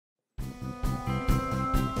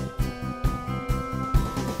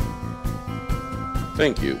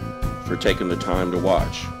Thank you for taking the time to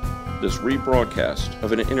watch this rebroadcast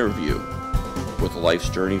of an interview with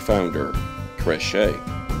Lifesjourney founder Chris Shea.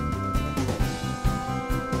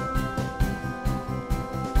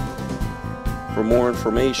 For more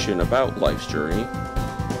information about Lifesjourney,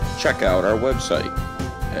 check out our website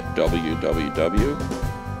at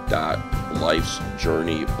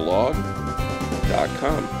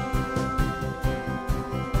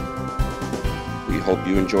www.lifesjourneyblog.com. We hope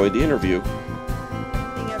you enjoyed the interview.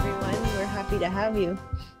 Hey everyone, we're happy to have you.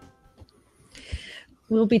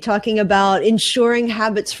 We'll be talking about ensuring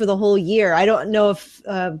habits for the whole year. I don't know if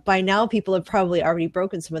by now people have probably already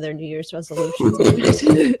broken some of their New Year's resolutions.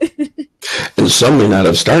 And some may not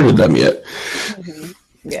have started them yet. Mm-hmm.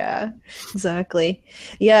 Yeah, exactly.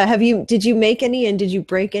 Yeah, did you make any and did you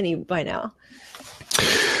break any by now?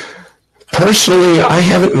 Personally, I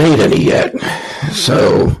haven't made any yet.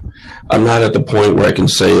 So I'm not at the point where I can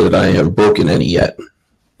say that I have broken any yet.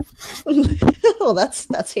 Well, that's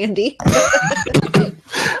handy.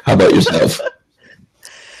 How about yourself?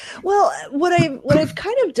 Well, what I've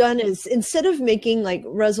kind of done is, instead of making like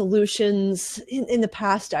resolutions in the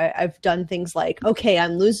past, I've done things like, okay,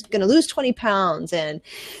 I'm going to lose 20 pounds and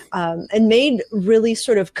made really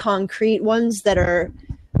sort of concrete ones that are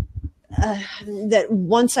that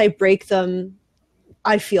once I break them,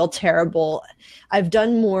 I feel terrible. I've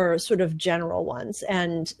done more sort of general ones,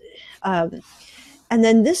 and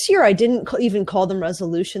then this year I didn't even call them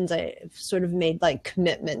resolutions. I've sort of made like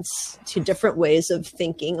commitments to different ways of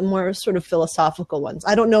thinking, more sort of philosophical ones.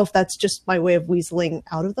 I don't know if that's just my way of weaseling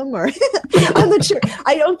out of them, or I'm not sure.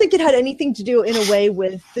 I don't think it had anything to do in a way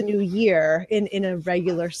with the new year in a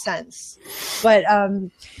regular sense. But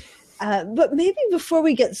maybe before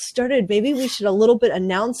we get started, maybe we should a little bit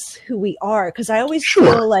announce who we are, because I always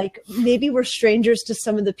feel like maybe we're strangers to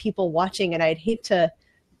some of the people watching, and I'd hate to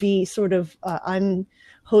be sort of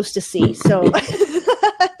unhostessy. So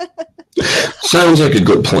sounds like a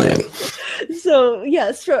good plan. So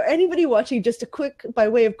yes, for anybody watching, just by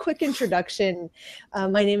way of quick introduction,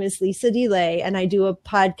 my name is Lisa DeLay, and I do a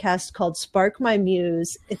podcast called Spark My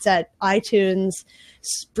Muse. It's at iTunes,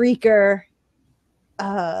 Spreaker,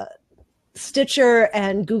 Stitcher,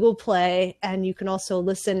 and Google Play, and you can also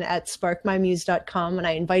listen at sparkmymuse.com, and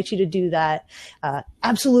I invite you to do that.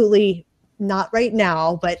 Absolutely not right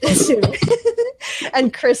now, but soon.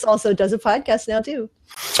 And Chris also does a podcast now too.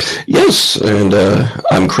 Yes, and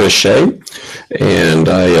I'm Chris Shea, and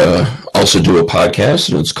I also do a podcast,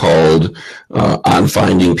 and it's called On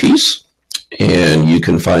Finding Peace. And you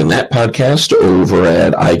can find that podcast over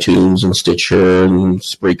at iTunes and Stitcher and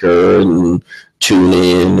Spreaker and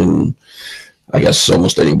TuneIn, and I guess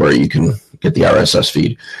almost anywhere you can get the RSS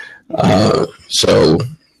feed. So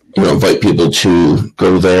invite people to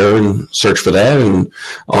go there and search for that. And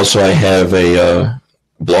also I have a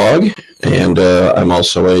blog, and I'm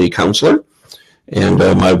also a counselor, and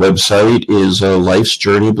my website is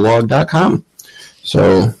lifesjourneyblog.com.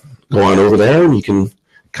 So go on over there and you can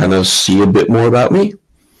kind of see a bit more about me.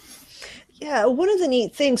 Yeah, one of the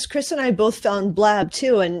neat things, Chris and I both found Blab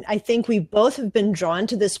too, and I think we both have been drawn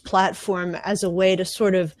to this platform as a way to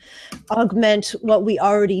sort of augment what we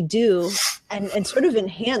already do and sort of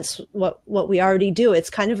enhance what we already do. It's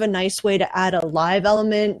kind of a nice way to add a live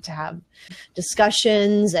element, to have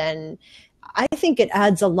discussions, and I think it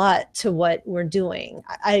adds a lot to what we're doing.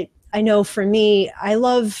 I know for me, I'm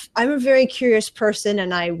a very curious person,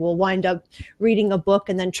 and I will wind up reading a book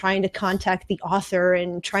and then trying to contact the author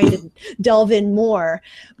and trying to delve in more.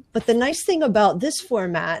 But the nice thing about this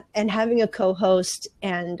format and having a co-host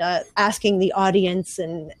and asking the audience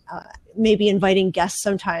and maybe inviting guests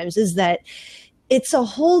sometimes is that it's a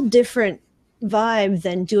whole different vibe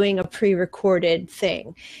than doing a pre-recorded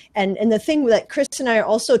thing. And the thing that Chris and I are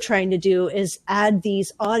also trying to do is add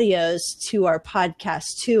these audios to our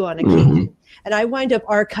podcast too on occasion. Mm-hmm. And I wind up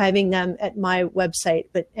archiving them at my website,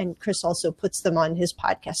 and Chris also puts them on his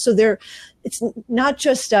podcast. So it's not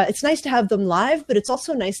just, it's nice to have them live, but it's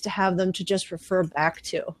also nice to have them to just refer back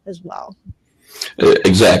to as well.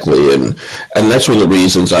 Exactly. And that's one of the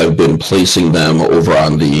reasons I've been placing them over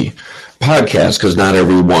on the podcast, because not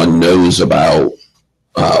everyone knows about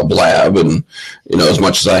Blab, and as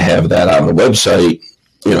much as I have that on the website,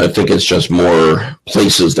 I think it's just more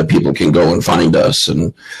places that people can go and find us,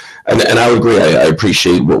 and I would agree. I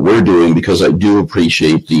appreciate what we're doing, because I do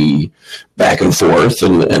appreciate the back and forth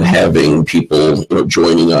and having people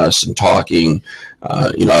joining us and talking.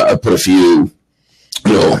 I put a few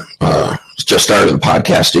just started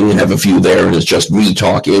podcasting and have a few there, and it's just me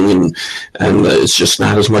talking, and it's just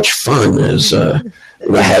not as much fun as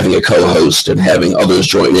having a co-host and having others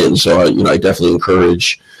join in. So I definitely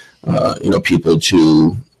encourage people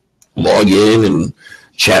to log in and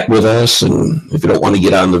chat with us. And if you don't want to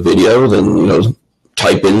get on the video, then,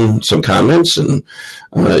 type in some comments, and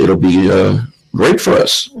it'll be great for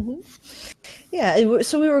us. Mm-hmm. Yeah,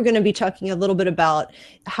 so we were going to be talking a little bit about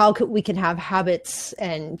how we can have habits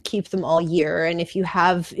and keep them all year. And if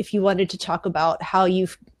you wanted to talk about how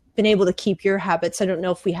you've been able to keep your habits, I don't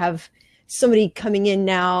know if we have somebody coming in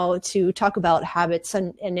now to talk about habits,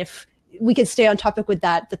 and if we could stay on topic with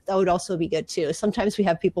that, but that would also be good too. Sometimes we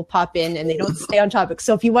have people pop in and they don't stay on topic.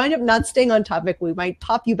 So if you wind up not staying on topic, we might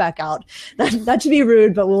pop you back out. Not to be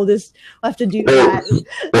rude, but we'll have to do that.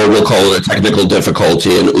 Or we'll call it a technical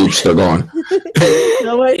difficulty and oops, they're gone.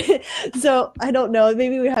 So I don't know.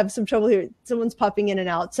 Maybe we have some trouble here. Someone's popping in and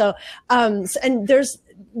out. So, and there's,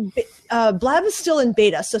 Blab is still in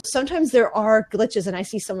beta, so sometimes there are glitches, and I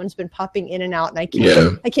see someone's been popping in and out, and I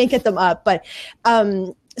can't get them up. But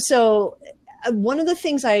so one of the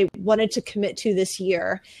things I wanted to commit to this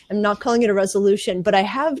year, I'm not calling it a resolution, but I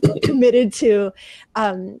have committed to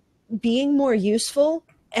being more useful,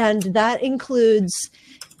 and that includes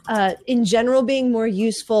in general being more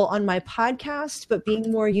useful on my podcast, but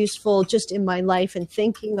being more useful just in my life and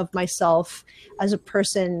thinking of myself as a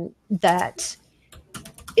person that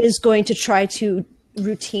is going to try to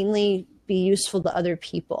routinely be useful to other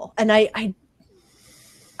people. And I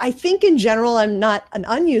think in general, I'm not an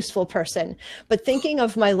unuseful person, but thinking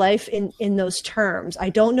of my life in those terms, I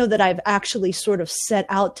don't know that I've actually sort of set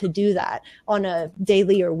out to do that on a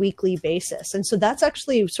daily or weekly basis. And so that's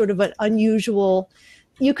actually sort of an unusual,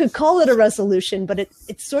 you could call it a resolution, but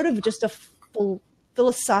it's sort of just a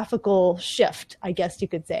philosophical shift, I guess you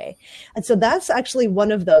could say. And so that's actually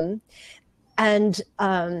one of them. And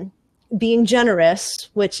being generous,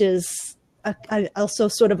 which is also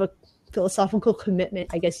sort of a philosophical commitment,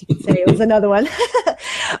 I guess you could say, it was another one.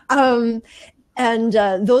 And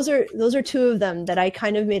those are two of them that I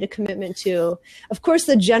kind of made a commitment to. Of course,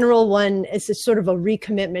 the general one is a sort of a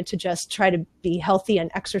recommitment to just try to be healthy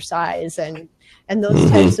and exercise and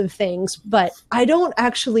those types of things. But I don't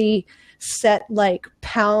actually set like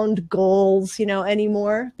pound goals,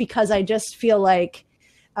 anymore, because I just feel like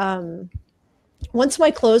once my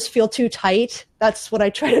clothes feel too tight, that's what I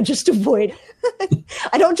try to just avoid.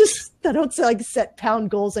 I don't like set pound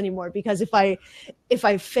goals anymore, because if I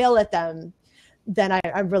fail at them, then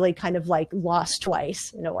I'm really kind of like lost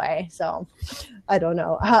twice in a way. So I don't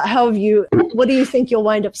know. What do you think you'll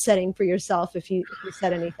wind up setting for yourself if you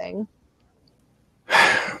set anything?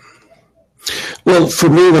 Well, for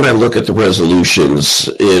me, when I look at the resolutions,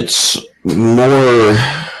 it's more,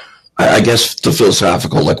 I guess, the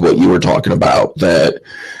philosophical, like what you were talking about, that,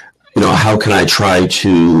 how can I try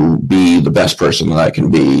to be the best person that I can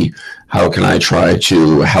be? How can I try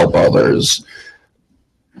to help others?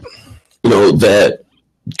 That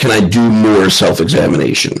can I do more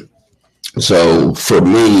self-examination? So for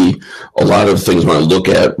me, a lot of things when I look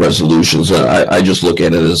at resolutions, I just look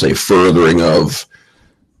at it as a furthering of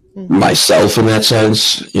myself in that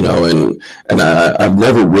sense, and I've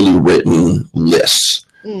never really written lists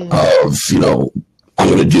of, I'm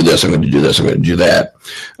going to do this, I'm going to do this, I'm going to do that.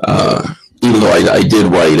 Even though I did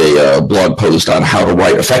write a blog post on how to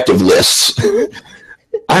write effective lists,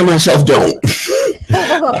 I myself don't.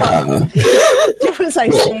 Was I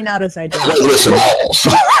saying out as I do? Listen, all.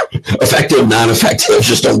 So, effective, non-effective,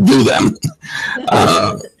 just don't do them.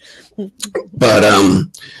 But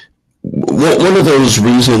one of those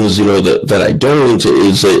reasons, that I don't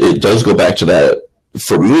is that it does go back to that,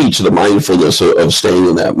 for me, to the mindfulness of staying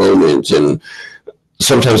in that moment. And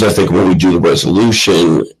sometimes I think when we do the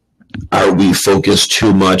resolution, are we focused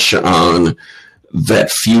too much on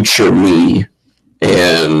that future me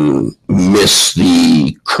and miss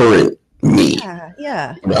the current me?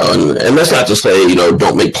 Yeah. And that's not to say,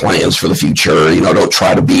 don't make plans for the future, don't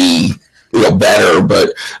try to be, better.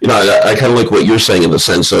 But, I kind of like what you're saying in the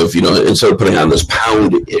sense of, instead of putting on this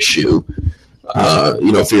pound issue,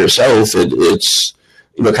 for yourself, it's,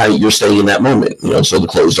 kind of you're staying in that moment, so the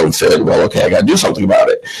clothes don't fit. Well, okay, I got to do something about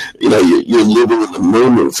it. You're living in the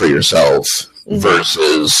moment for yourself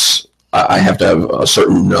versus I have to have a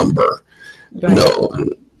certain number, right.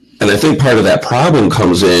 And I think part of that problem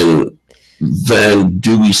comes in, then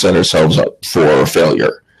do we set ourselves up for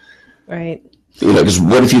failure? Right. Because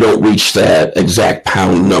what if you don't reach that exact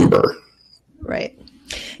pound number? Right.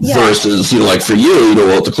 Yeah. Versus, like for you,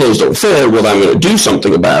 well, if the clothes don't fit, well, I'm going to do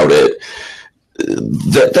something about it.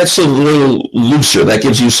 That's a little looser. That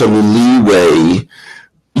gives you some leeway,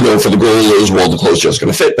 for the goal is, well, the clothes are just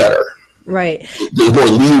going to fit better. Right. There's more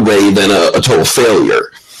leeway than a total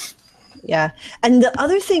failure. Yeah. And the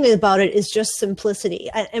other thing about it is just simplicity.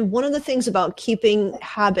 And one of the things about keeping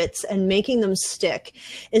habits and making them stick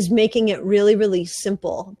is making it really, really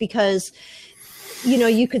simple, because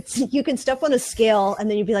you can step on a scale and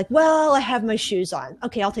then you'd be like, well, I have my shoes on.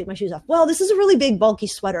 Okay, I'll take my shoes off. Well, this is a really big bulky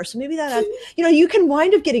sweater, so maybe you can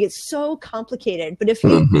wind up getting it so complicated. But if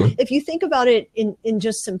you think about it in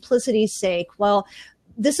just simplicity's sake, well,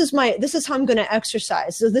 this is how I'm going to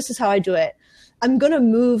exercise. So this is how I do it. I'm going to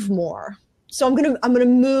move more. So I'm going to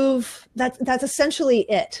move. That's essentially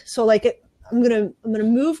it. So I'm going to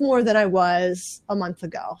move more than I was a month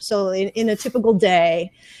ago. So in a typical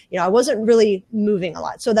day, I wasn't really moving a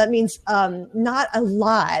lot. So that means not a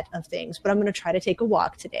lot of things, but I'm going to try to take a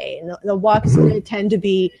walk today. And the walk is going to tend to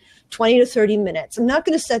be 20 to 30 minutes. I'm not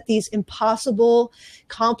going to set these impossible,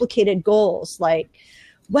 complicated goals like,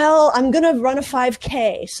 well, I'm going to run a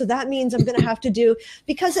 5K. So that means I'm going to have to do,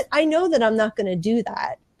 because I know that I'm not going to do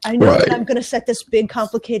that. I know that I'm going to set this big,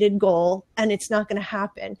 complicated goal and it's not going to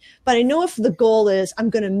happen. But I know if the goal is I'm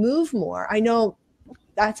going to move more, I know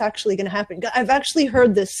that's actually going to happen. I've actually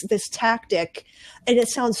heard this tactic, and it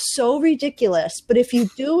sounds so ridiculous, but if you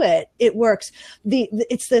do it, it works.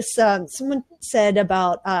 It's this, someone said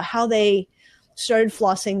about how they started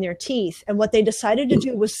flossing their teeth, and what they decided to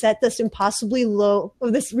do was set this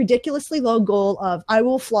ridiculously low goal of, I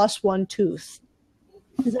will floss one tooth.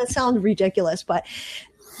 Does that sound ridiculous? But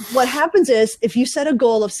what happens is, if you set a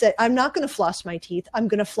goal of I'm not going to floss my teeth, I'm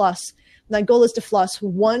going to floss, my goal is to floss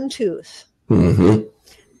one tooth.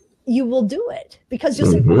 You will do it, because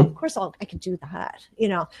you'll say, well, of course I can do that,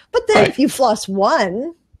 but then if you floss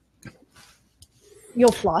one,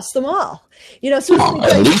 you'll floss them all, so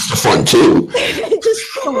at least the front two. Just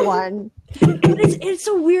the one. But it's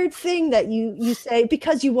a weird thing that you say,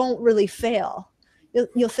 because you won't really fail.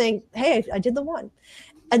 You'll think, hey, I did the one.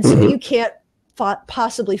 And so you can't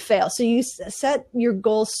possibly fail. So you set your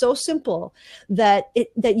goals so simple that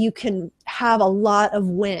you can have a lot of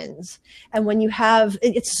wins. And when you have,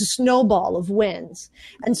 it's a snowball of wins.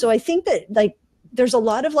 And so I think that there's a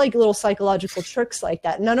lot of little psychological tricks like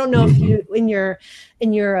that. And I don't know if you, in your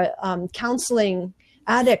counseling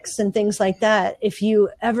addicts and things like that, if you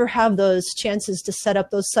ever have those chances to set up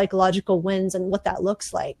those psychological wins and what that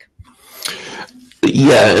looks like.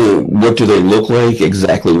 Yeah, and what do they look like?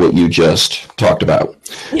 Exactly what you just talked about.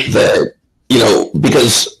 That,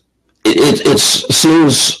 because it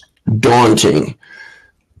seems daunting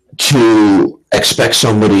to expect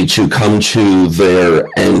somebody to come to their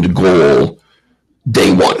end goal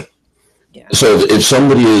day one. Yeah. So if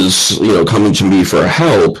somebody is, coming to me for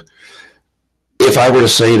help, if I were to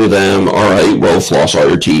say to them, all right, well, floss all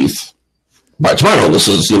your teeth by tomorrow, this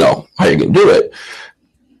is, how you're going to do it.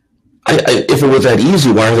 If it was that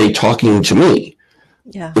easy, why are they talking to me?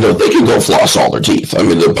 Yeah. They can go floss all their teeth. I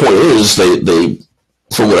mean, the point is they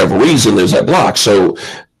for whatever reason, there's that block. So,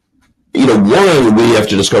 one, we have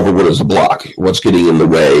to discover what is a block. What's getting in the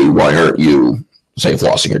way? Why aren't you, say,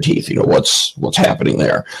 flossing your teeth? What's happening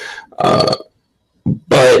there?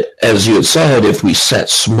 But as you had said, if we set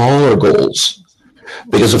smaller goals,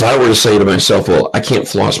 because if I were to say to myself, well, I can't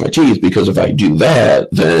floss my teeth because if I do that,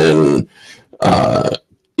 then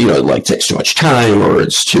it takes too much time or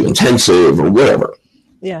it's too intensive or whatever.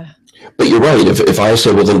 Yeah. But you're right. If I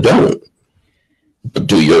say, well, then don't. But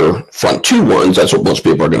do your front two ones. That's what most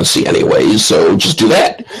people are going to see anyways. So just do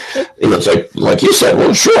that. It's like you said,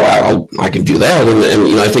 well, sure, I can do that.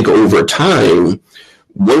 And I think over time,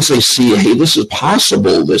 once they see, hey, this is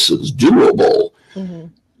possible, this is doable,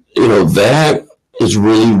 that is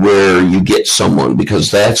really where you get someone, because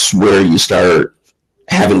that's where you start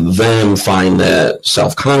having them find that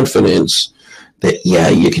self-confidence that, yeah,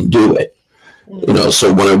 you can do it.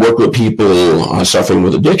 So when I work with people suffering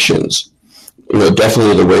with addictions,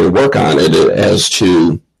 definitely the way to work on it as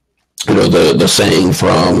to, the saying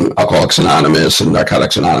from Alcoholics Anonymous and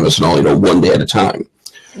Narcotics Anonymous and all, one day at a time.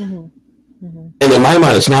 And in my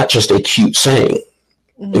mind, it's not just a cute saying.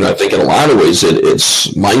 I think in a lot of ways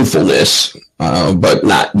it's mindfulness, but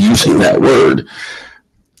not using that word.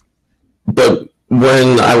 But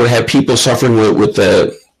when I would have people suffering with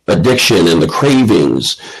the addiction and the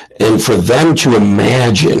cravings, and for them to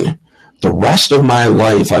imagine the rest of my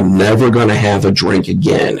life, I'm never going to have a drink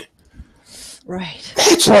again. Right.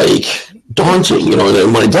 It's daunting,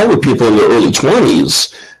 and when I dealt with people in their early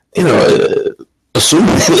 20s,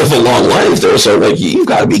 assuming they live a long life, they're sort of you've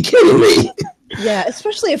got to be kidding me. Yeah,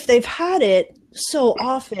 especially if they've had it so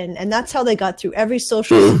often, and that's how they got through every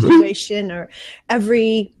social situation or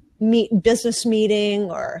every business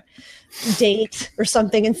meeting or date or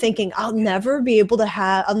something, and thinking, I'll never be able to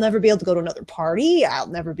go to another party. I'll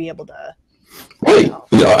never be able to Right.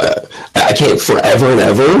 I can't forever and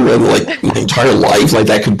ever, and like my entire life, like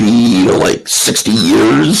that could be, like 60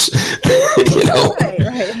 years,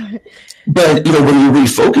 Right. But, when you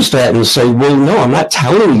refocus that and say, well, no, I'm not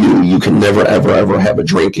telling you can never, ever, ever have a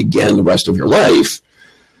drink again the rest of your life.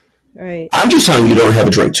 Right. I'm just telling you don't have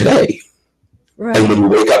a drink today. Right. And when you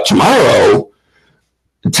wake up tomorrow,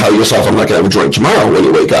 tell yourself I'm not going to have a drink tomorrow when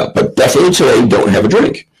you wake up. But definitely today, don't have a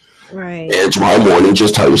drink. Right. And tomorrow morning,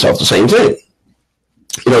 just tell yourself the same thing.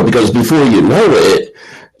 Because before you know it,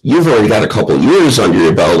 you've already got a couple of years under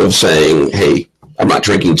your belt of saying, hey, I'm not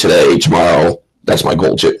drinking today, tomorrow, that's my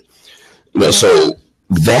goal too. So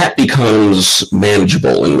that becomes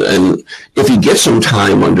manageable. And if you get some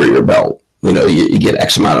time under your belt, you get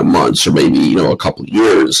X amount of months or maybe, a couple of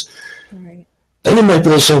years, right. Then you might be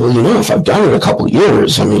able to say, well, if I've done it a couple of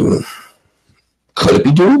years, could it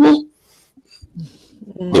be doable?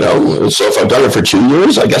 So if I've done it for 2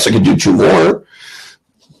 years, I guess I could do 2 more.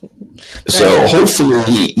 So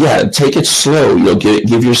hopefully, take it slow.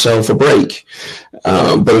 Give yourself a break.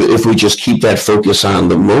 But if we just keep that focus on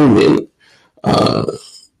the moment,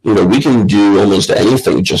 we can do almost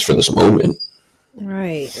anything just for this moment.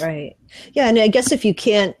 Right. Yeah, and I guess even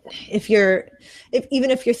if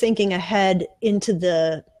you're thinking ahead into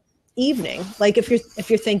the evening, like if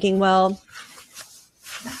you're thinking, well,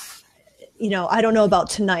 I don't know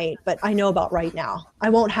about tonight, but I know about right now. I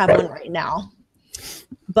won't have one right now.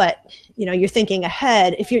 But you're thinking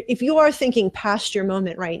ahead. If you are thinking past your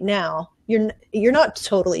moment right now, you're not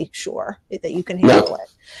totally sure that you can handle it.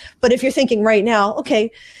 But if you're thinking right now,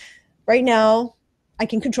 okay, right now I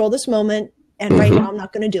can control this moment, and right now I'm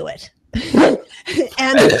not going to do it.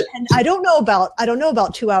 and I don't know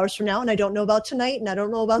about 2 hours from now, and I don't know about tonight, and I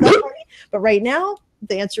don't know about that party. But right now,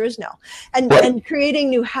 the answer is no. And creating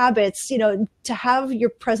new habits, to have your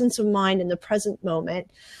presence of mind in the present moment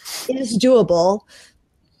is doable.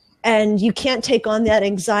 And you can't take on that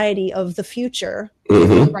anxiety of the future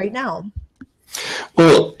right now.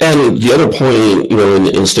 Well, and the other point,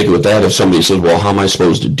 and sticking with that, if somebody says, well, how am I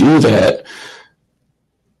supposed to do that?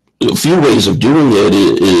 A few ways of doing it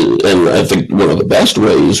is, and I think one of the best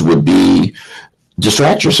ways would be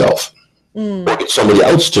distract yourself. Or get somebody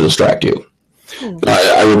else to distract you.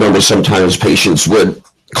 I remember sometimes patients would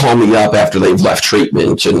call me up after they've left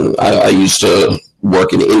treatment, and I used to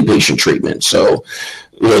work in inpatient treatment. So,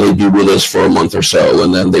 they'd be with us for a month or so,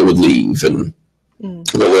 and then they would leave. And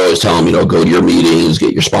we always tell them, go to your meetings,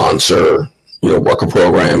 get your sponsor, work a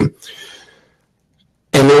program.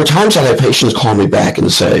 And there were times I had patients call me back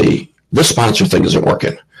and say, this sponsor thing isn't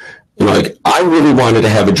working. I really wanted to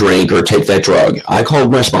have a drink or take that drug. I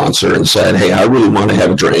called my sponsor and said, hey, I really want to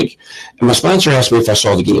have a drink. And my sponsor asked me if I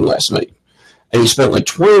saw the game last night. And he spent like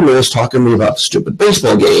 20 minutes talking to me about the stupid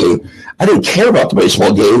baseball game. I didn't care about the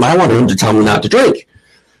baseball game. I wanted him to tell me not to drink.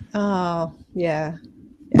 Oh, yeah.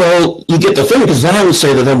 Well, you get the thing, because then I would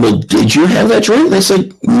say to them, well, did you have that drink? They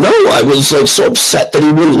say, no, I was so upset that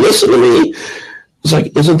he wouldn't listen to me. It's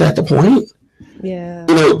like, isn't that the point? Yeah.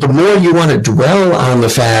 The more you want to dwell on the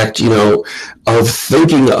fact, of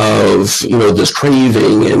thinking of, this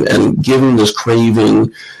craving and giving this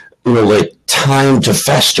craving, like time to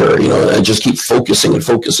fester, and just keep focusing and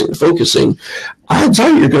focusing and focusing, odds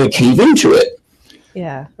are you're going to cave into it.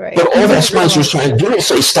 Yeah, right. But all that sponsor's trying to do is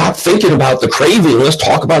say, stop thinking about the craving. Let's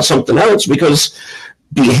talk about something else, because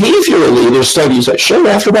behaviorally, there's studies that show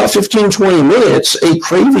after about 15, 20 minutes, a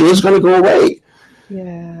craving is going to go away.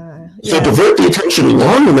 Yeah. So divert the attention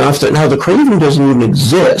long enough that now the craving doesn't even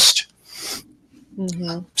exist.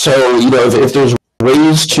 So, if there's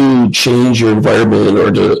ways to change your environment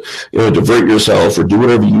or to, divert yourself or do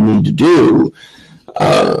whatever you need to do,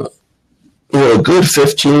 a good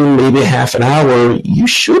 15, maybe half an hour, you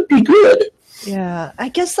should be good. Yeah, I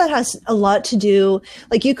guess that has a lot to do,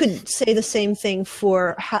 like you could say the same thing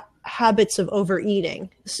for habits of overeating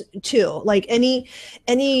too. Like any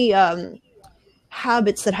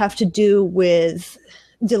habits that have to do with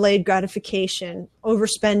delayed gratification,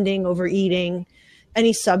 overspending, overeating,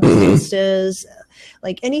 any substances,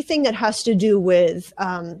 like anything that has to do with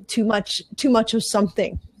too much of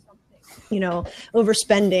something,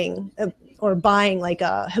 overspending, or buying, like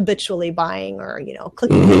habitually buying, or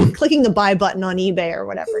clicking the buy button on eBay or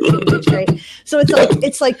whatever it is, right? So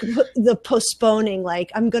it's like the postponing,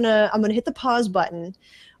 like I'm gonna hit the pause button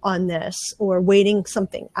on this, or waiting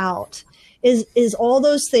something out, is all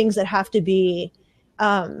those things that have to be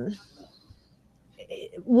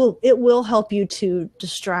it will help you to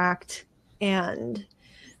distract and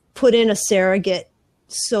put in a surrogate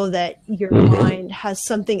so that your mind has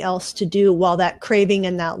something else to do while that craving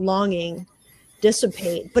and that longing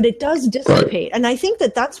dissipate, but it does dissipate. Right. And I think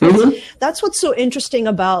that that's what's so interesting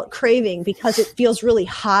about craving, because it feels really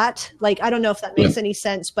hot. Like, I don't know if that makes any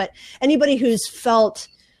sense, but anybody who's felt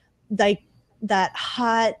like that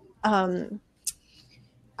hot, thank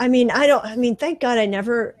God I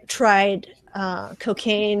never tried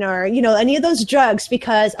cocaine or, any of those drugs,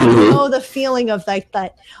 because I know the feeling of like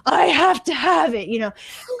that, I have to have it,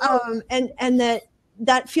 and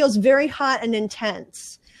that feels very hot and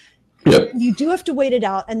intense. Yep. You do have to wait it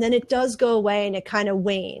out, and then it does go away and it kind of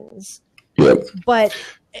wanes. Yep. But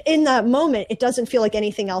in that moment, it doesn't feel like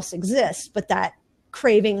anything else exists, but that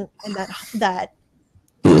craving and that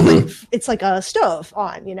it's like a stove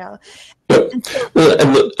on, Yep. And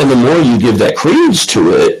the more you give that credence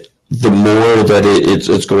to it, the more that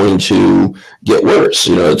it's going to get worse.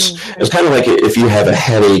 It's kind of like if you have a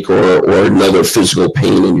headache or another physical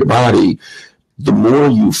pain in your body, the more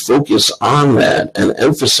you focus on that and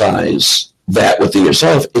emphasize that within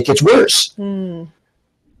yourself, it gets worse.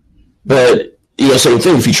 But, same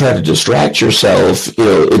thing, if you try to distract yourself,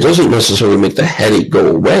 it doesn't necessarily make the headache go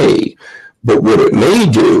away, but what it may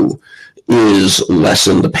do is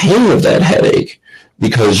lessen the pain of that headache,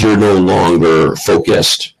 because you're no longer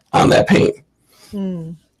focused on that pain.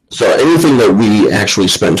 So anything that we actually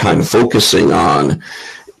spend time focusing on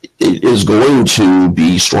is going to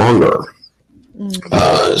be stronger.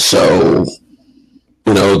 So,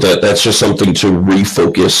 that's just something to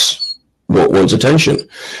refocus one's attention,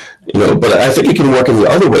 but I think it can work in the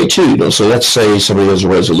other way too, so let's say somebody has a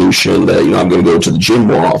resolution that, I'm going to go to the gym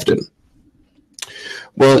more often.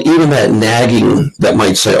 Well, even that nagging that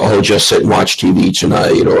might say, oh, just sit and watch TV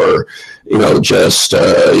tonight, or, just,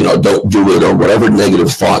 don't do it, or whatever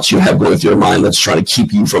negative thoughts you have going through your mind that's trying to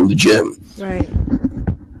keep you from the gym. Right.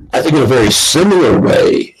 I think in a very similar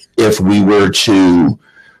way, if we were to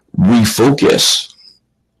refocus,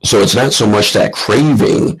 so it's not so much that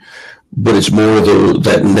craving, but it's more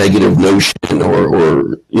that negative notion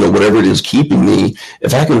or whatever it is keeping me,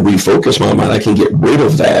 if I can refocus my mind, I can get rid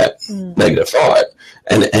of that negative thought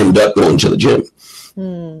and end up going to the gym.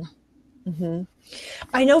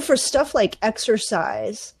 I know for stuff like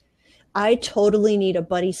exercise, I totally need a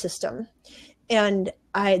buddy system. And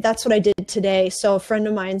that's what I did today. So a friend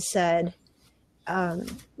of mine said,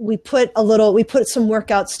 we put some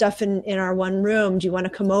workout stuff in our one room. Do you want to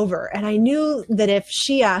come over? And I knew that if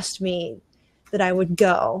she asked me that I would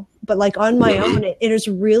go, but like on my own, it is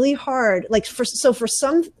really hard. Like for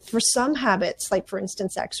some habits, like for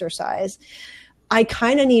instance, exercise, I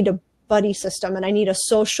kind of need a buddy system and I need a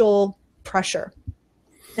social pressure.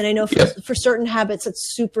 And I know for certain habits,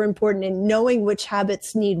 it's super important, and knowing which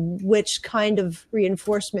habits need which kind of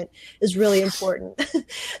reinforcement is really important.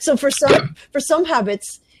 So for some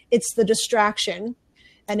habits, it's the distraction,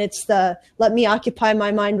 and it's the let me occupy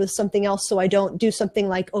my mind with something else so I don't do something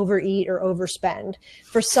like overeat or overspend.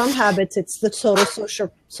 For some habits, it's the total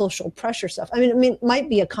social pressure stuff. I mean, it might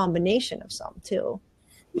be a combination of some too.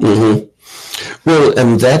 Well,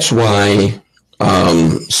 and that's why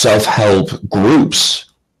self-help groups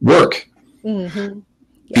work,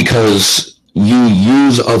 because you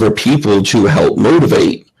use other people to help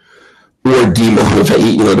motivate or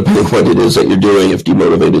demotivate, depending on what it is that you're doing, if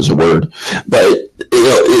demotivate is a word. But,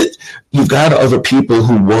 you've got other people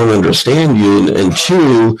who, one, understand you, and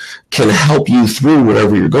two, can help you through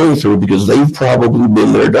whatever you're going through, because they've probably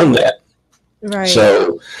been there, done that. Right.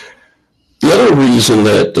 So the other reason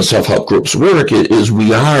that the self-help groups work is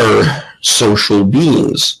we are social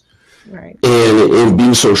beings. Right. And in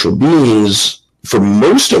being social beings, for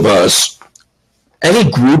most of us,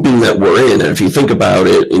 any grouping that we're in, and if you think about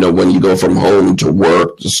it, when you go from home to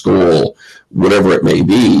work to school, whatever it may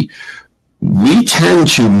be, we tend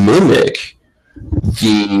to mimic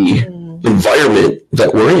the environment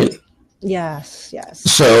that we're in. Yes.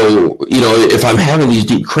 So, if I'm having these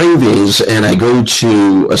deep cravings and I go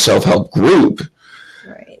to a self-help group,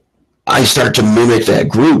 I start to mimic that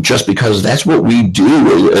group just because that's what we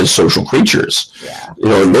do as social creatures. Yeah.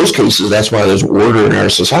 In most cases, that's why there's order in our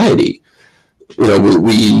society. We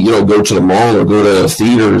go to the mall or go to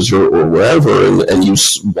theaters or wherever, and you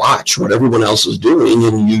watch what everyone else is doing,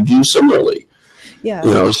 and you do similarly.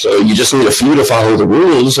 Yeah. So you just need a few to follow the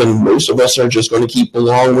rules, and most of us are just going to keep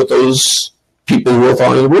along with those people who are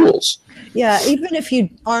following the rules. Yeah, even if you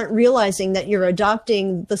aren't realizing that you're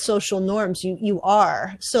adopting the social norms, you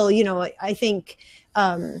are. So, I think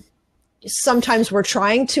sometimes we're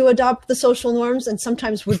trying to adopt the social norms, and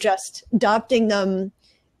sometimes we're just adopting them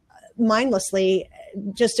mindlessly,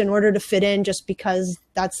 just in order to fit in, just because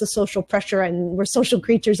that's the social pressure, and we're social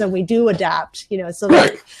creatures and we do adapt, you know, so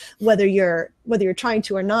Right. like whether you're trying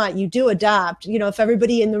to or not, you do adapt. You know, if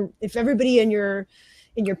everybody in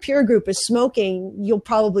your peer group is smoking, you'll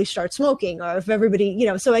probably start smoking. Or if everybody, you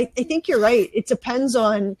know, so I think you're right. It depends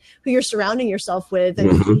on who you're surrounding yourself with.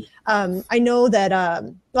 And I know that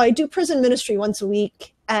well, I do prison ministry once a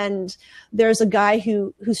week, and there's a guy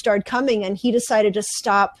who started coming, and he decided to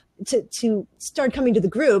stop to start coming to the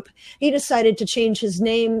group. He decided to change his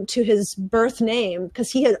name to his birth name,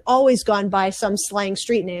 because he had always gone by some slang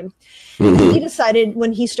street name. And he decided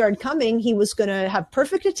when he started coming, he was going to have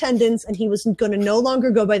perfect attendance, and he was going to no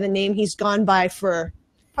longer go by the name he's gone by for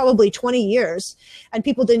probably 20 years. And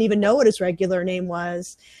people didn't even know what his regular name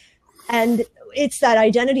was. And it's that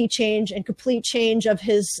identity change and complete change of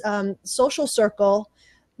his social circle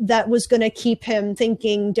that was going to keep him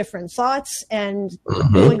thinking different thoughts and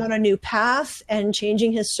going on a new path, and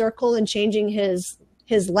changing his circle, and changing his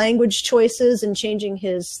language choices, and changing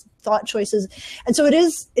his thought choices. And so it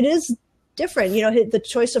is different. You know, the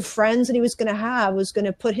choice of friends that he was going to have was going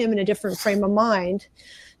to put him in a different frame of mind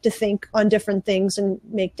to think on different things and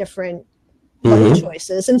make different life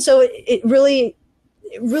choices. And so it really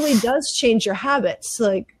does change your habits,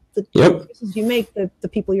 like the choices you make, the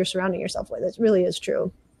people you're surrounding yourself with. It really is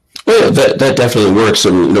true. Well, that definitely works.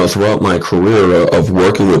 And, you know, throughout my career of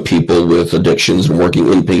working with people with addictions and working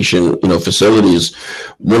inpatient, you know, facilities,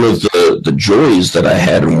 one of the joys that I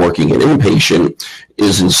had in working in inpatient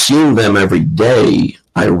is in seeing them every day,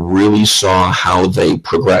 I really saw how they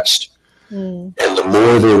progressed. And the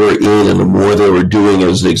more they were in and the more they were doing,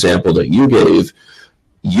 as the example that you gave,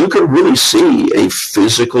 you could really see a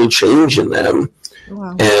physical change in them.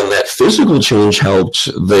 Wow. And that physical change helped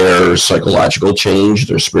their psychological change,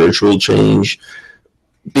 their spiritual change.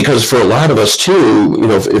 Because for a lot of us too, you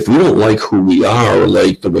know, if we don't like who we are, or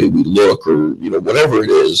like the way we look, or, you know, whatever it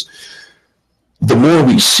is, the more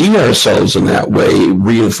we see ourselves in that way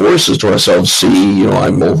reinforces to ourselves, see, you know,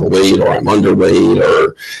 I'm overweight, or I'm underweight,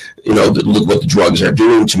 or, you know, look what the drugs are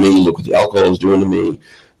doing to me, look what the alcohol is doing to me.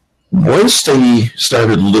 Once they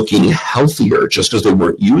started looking healthier just because they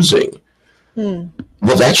weren't using,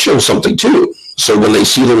 well, that shows something too. So when they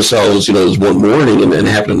see themselves, you know, there's one morning and then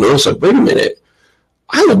happen to notice, like, wait a minute,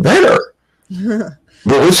 I look better. But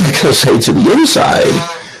what's it going to say to the inside?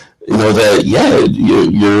 You know, that, yeah,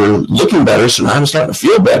 you're looking better, so now I'm starting to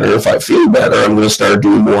feel better. If I feel better, I'm going to start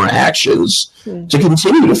doing more actions to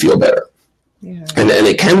continue to feel better. Yeah. And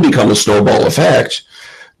it can become a snowball effect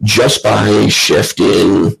just by a shift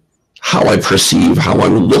in how I perceive, how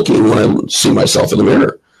I'm looking when I see myself in the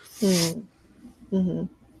mirror.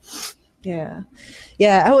 Yeah.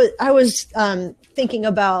 I was thinking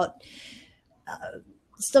about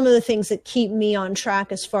some of the things that keep me on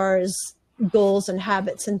track as far as goals and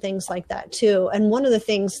habits and things like that too. And one of the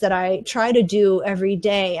things that I try to do every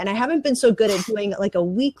day, and I haven't been so good at doing it like a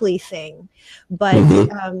weekly thing, but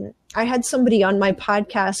I had somebody on my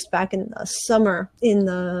podcast back in the summer,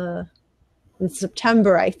 in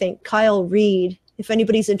September, I think, Kyle Reed. If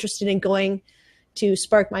anybody's interested in going to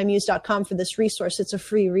sparkmymuse.com for this resource, it's a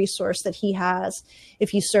free resource that he has.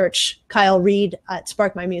 If you search Kyle Reed at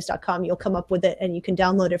sparkmymuse.com, you'll come up with it and you can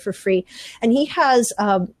download it for free. And he has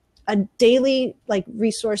a daily like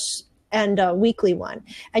resource and a weekly one.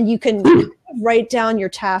 And you can write down your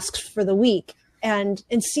tasks for the week and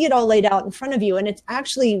see it all laid out in front of you. And it's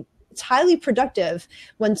highly productive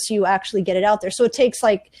once you actually get it out there. So it takes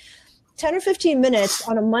like 10 or 15 minutes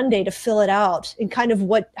on a Monday to fill it out, and kind of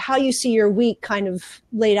how you see your week kind of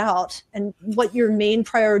laid out, and what your main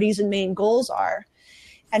priorities and main goals are.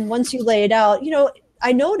 And once you lay it out, you know,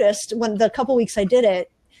 I noticed when the couple weeks I did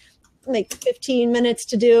it, like 15 minutes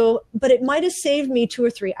to do, but it might have saved me 2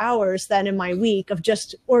 or 3 hours then in my week of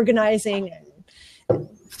just organizing and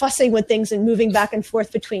fussing with things and moving back and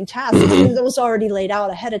forth between tasks. It was already laid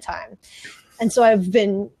out ahead of time. And so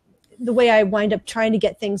the way I wind up trying to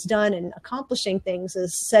get things done and accomplishing things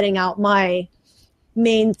is setting out my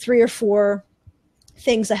main 3 or 4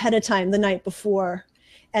 things ahead of time the night before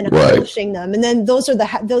and accomplishing them. And then those are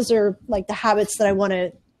like the habits that I want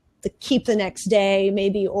to keep the next day,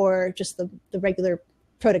 maybe, or just the regular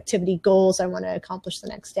productivity goals I want to accomplish the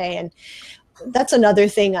next day. And that's another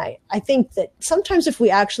thing. I think that sometimes if we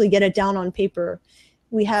actually get it down on paper,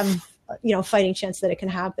 we have, you know, fighting chance that it can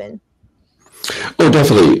happen. Oh,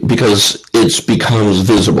 definitely, because it becomes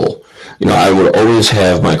visible. You know, I would always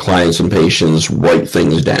have my clients and patients write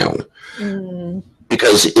things down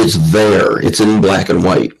because it's there. It's in black and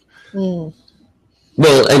white.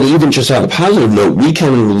 Well, and even just on a positive note, we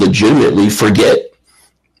can legitimately forget.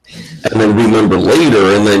 and then remember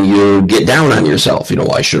later, and then you get down on yourself.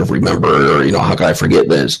 I should have remembered, or, how can I forget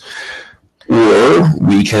this? Or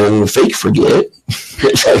we can fake forget,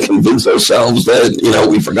 try to convince ourselves that,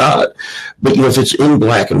 we forgot. But, if it's in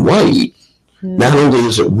black and white, not only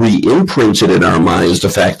is it re-imprinted in our minds, the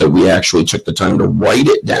fact that we actually took the time to write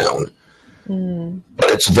it down, but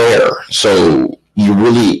it's there. So you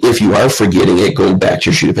really, if you are forgetting it, go back to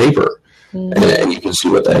your sheet of paper, and you can see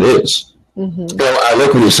what that is. I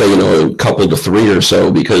like when you say, a couple to 3 or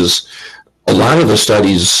so, because a lot of the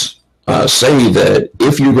studies say that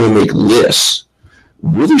if you're going to make lists,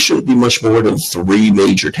 really shouldn't be much more than 3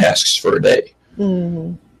 major tasks for a day.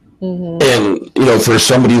 And, for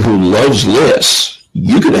somebody who loves lists,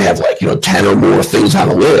 you could have 10 or more things on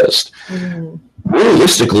a list.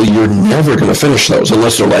 Realistically, you're never going to finish those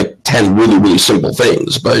unless they're 10 really, really simple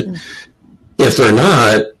things. But if they're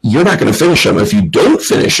not, you're not going to finish them. If you don't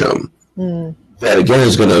finish them, that again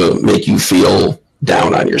is going to make you feel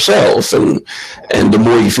down on yourself. And the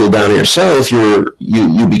more you feel down on yourself,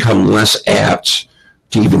 you become less apt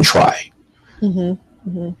to even try.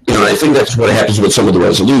 I think that's what happens with some of the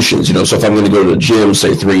resolutions. So if I'm going to go to the gym,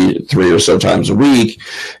 say three or so times a week,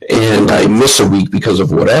 and I miss a week because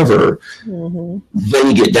of whatever, then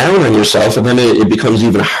you get down on yourself, and then it becomes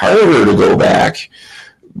even harder to go back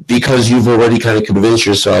because you've already kind of convinced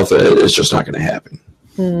yourself that it's just not going to happen.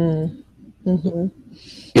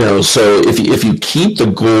 So if you keep the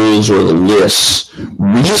goals or the lists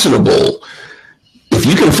reasonable, if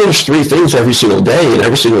you can finish 3 things every single day, and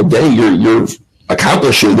every single day you're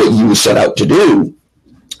accomplishing what you set out to do,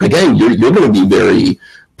 again, you're going to be very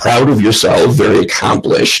proud of yourself, very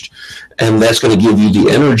accomplished, and that's going to give you the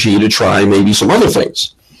energy to try maybe some other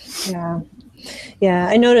things. Yeah.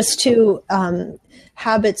 I noticed too,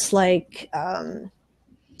 habits like,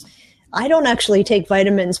 I don't actually take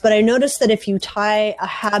vitamins, but I noticed that if you tie a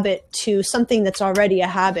habit to something that's already a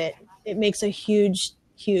habit, it makes a huge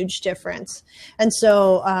difference. And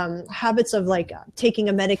so habits of taking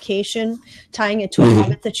a medication, tying it to a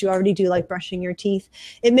habit that you already do, like brushing your teeth,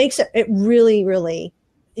 it really, really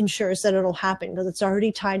ensures that it'll happen because it's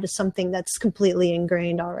already tied to something that's completely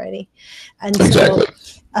ingrained already. And so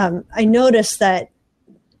I noticed that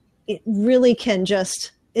it really can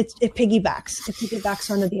just, it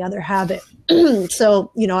piggybacks onto the other habit.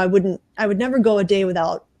 So, I would never go a day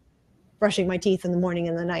without brushing my teeth in the morning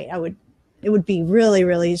and the night. It would be really,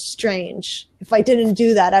 really strange. If I didn't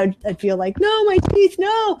do that, I'd feel like, no, my teeth,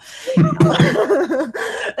 no.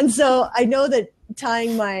 And so I know that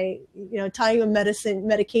tying a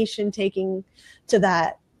medication taking to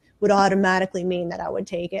that would automatically mean that I would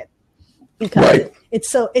take it because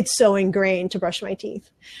it's so ingrained to brush my teeth.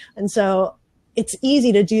 And so it's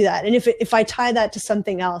easy to do that. And if I tie that to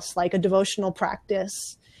something else, like a devotional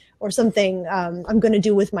practice or something I'm going to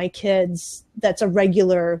do with my kids, that's a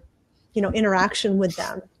regular interaction with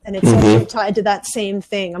them. And it's also tied to that same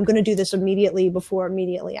thing. I'm going to do this immediately before,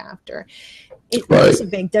 immediately after. It makes a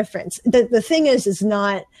big difference. The thing is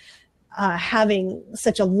not having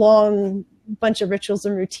such a long bunch of rituals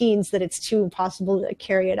and routines that it's too impossible to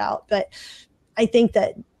carry it out. But I think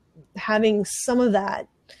that having some of that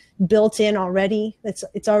built in already, it's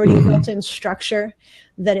already built in structure,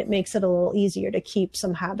 that it makes it a little easier to keep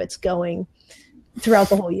some habits going throughout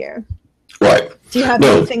the whole year. Right. Do you have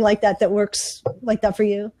anything like that works like that for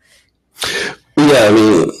you? Yeah, I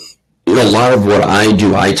mean, a lot of what I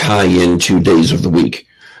do, I tie into days of the week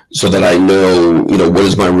so that I know, what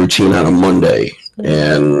is my routine on a Monday.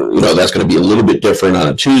 And, that's going to be a little bit different on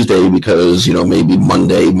a Tuesday because, maybe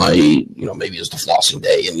Monday maybe is the flossing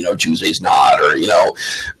day and, Tuesday's not, or,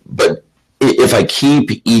 but if I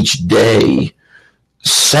keep each day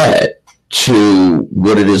set to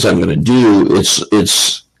what it is I'm going to do,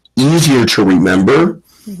 it's easier to remember.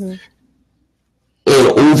 And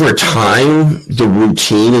over time, the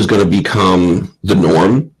routine is going to become the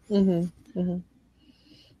norm.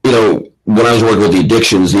 When I was working with the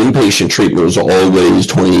addictions, the inpatient treatment was always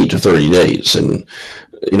 28 to 30 days. And,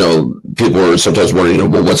 people are sometimes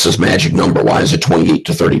wondering, well, what's this magic number? Why is it 28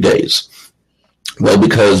 to 30 days? Well,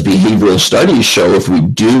 because behavioral studies show if we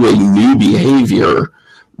do a new behavior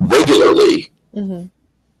regularly,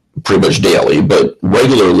 pretty much daily, but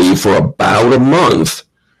regularly for about a month,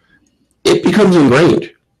 it becomes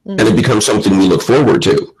ingrained and it becomes something we look forward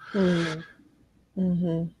to.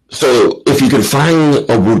 So if you can find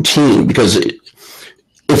a routine, because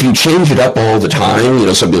if you change it up all the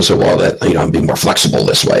time, some people say, well, that, I'm being more flexible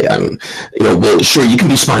this way. Well, sure, you can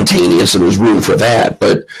be spontaneous and there's room for that,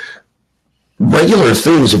 but regular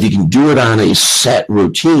things, if you can do it on a set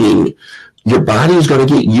routine, your body is going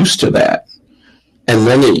to get used to that. And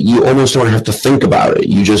then you almost don't have to think about it.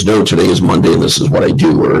 You just know today is Monday and this is what I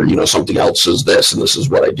do, or, you know, something else is this and this is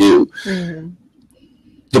what I do. Mm-hmm.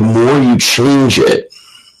 The more you change it,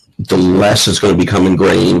 the less it's going to become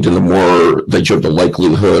ingrained, and the more that you have the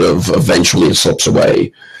likelihood of eventually it slips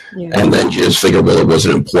away. Yeah. And then you just figure, well, it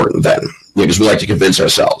wasn't important then. Because we like to convince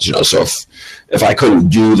ourselves, you know, so if I couldn't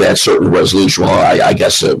do that certain resolution, well, I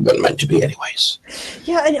guess it wasn't meant to be anyways.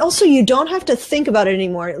 Yeah, and also you don't have to think about it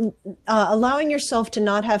anymore. Allowing yourself to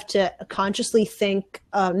not have to consciously think,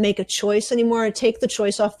 make a choice anymore, take the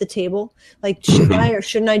choice off the table. Like, should I or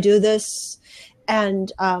shouldn't I do this?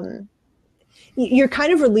 And you're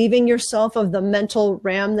kind of relieving yourself of the mental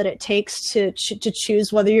RAM that it takes to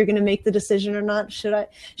choose whether you're going to make the decision or not. Should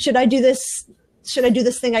I do this? Should I do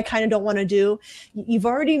this thing I kind of don't want to do? You've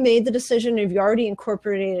already made the decision. You've already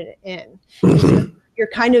incorporated it in. Mm-hmm. You're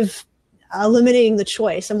kind of eliminating the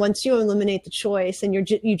choice. And once you eliminate the choice and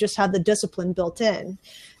you just have the discipline built in,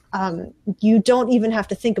 you don't even have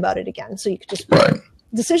to think about it again. So you could just,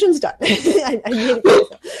 decision's done. I made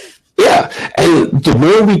it. Yeah, and the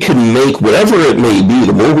more we can make, whatever it may be,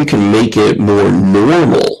 the more we can make it more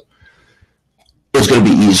normal, it's going to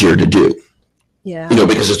be easier to do. Yeah. You know,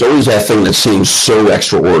 because it's always that thing that seems so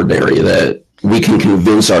extraordinary that we can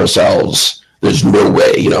convince ourselves there's no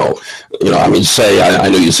way, you know, I mean, say, I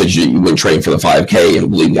know you said you wouldn't train for the 5K, and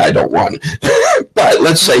believe me, I don't run. But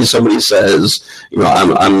let's say somebody says, you know,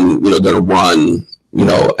 I'm going to run, you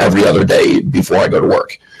know, every other day before I go to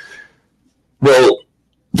work. Well,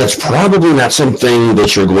 that's probably not something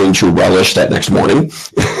that you're going to relish that next morning.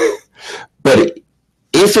 But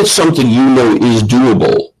if it's something you know is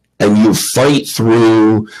doable, and you fight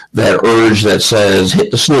through that urge that says,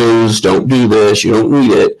 hit the snooze, don't do this, you don't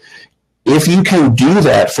need it. If you can do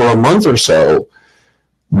that for a month or so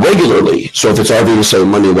regularly, so if it's obviously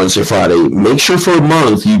Monday, Wednesday, Friday, make sure for a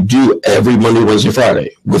month you do every Monday, Wednesday,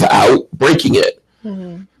 Friday without breaking it.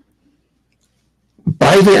 Mm-hmm.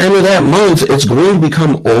 By the end of that month, it's going to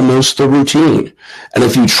become almost the routine. And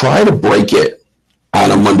if you try to break it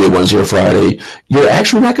on a Monday, Wednesday, or Friday, you're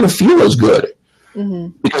actually not going to feel as good.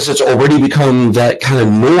 Mm-hmm. Because it's already become that kind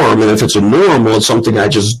of norm. And if it's a norm, well, it's something I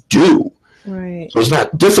just do. Right. So it's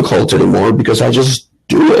not difficult anymore because I just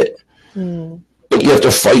do it. Mm. But you have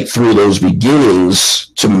to fight through those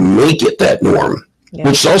beginnings to make it that norm,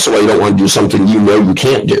 which is also why you don't want to do something you know you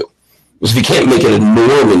can't do. Because if you can't make it a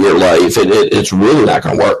norm in your life, it's really not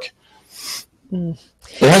going to work. Mm.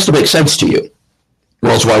 It has to make sense to you. Or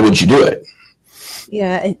else why would you do it?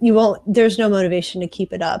 Yeah, you won't. There's no motivation to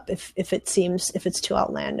keep it up if it's too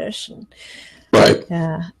outlandish. Right.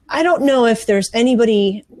 Yeah, I don't know if there's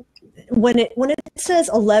anybody when it says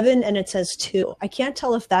 11 and it says 2. I can't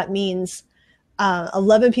tell if that means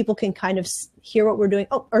 11 people can kind of hear what we're doing.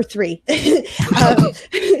 Oh, or 3,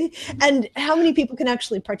 and how many people can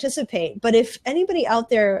actually participate. But if anybody out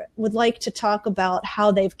there would like to talk about how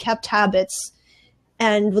they've kept habits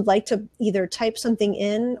and would like to either type something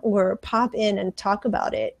in or pop in and talk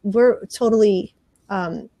about it, we're totally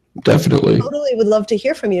definitely would love to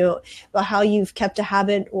hear from you about how you've kept a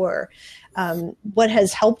habit, or what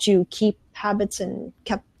has helped you keep habits and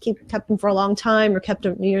kept them for a long time, or kept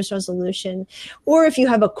a New Year's resolution. Or if you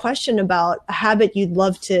have a question about a habit you'd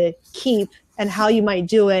love to keep and how you might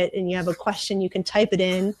do it, and you have a question, you can type it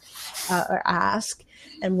in or ask,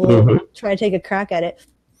 and we'll try to take a crack at it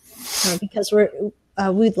because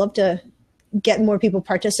we'd love to get more people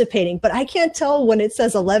participating. But I can't tell when it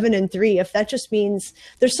says 11 and 3 if that just means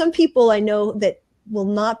there's some people I know that will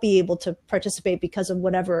not be able to participate because of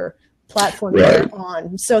whatever platform they're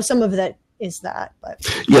on. So some of that is that. But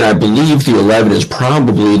yeah, I believe the 11 is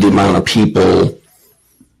probably the amount of people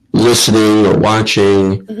listening or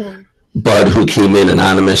watching, but who came in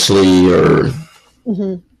anonymously, or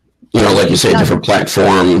you know, like you say, a different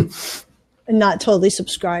platform. Not totally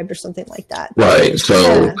subscribed or something like that. Right.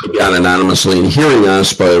 So could be on anonymously and hearing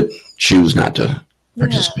us, but choose not to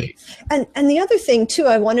participate. Yeah. And the other thing too,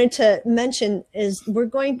 I wanted to mention is we're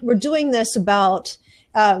doing this about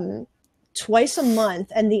twice a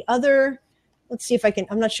month. And the other, let's see if I can,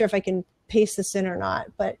 I'm not sure if I can paste this in or not,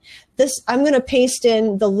 but I'm going to paste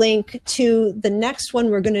in the link to the next one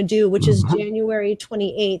we're going to do, which is January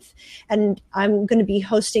 28th. And I'm going to be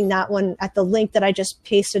hosting that one at the link that I just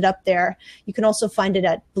pasted up there. You can also find it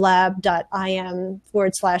at blab.im/Lisa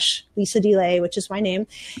Delay, which is my name.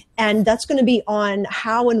 And that's going to be on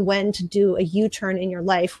how and when to do a U-turn in your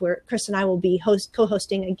life, where Chris and I will be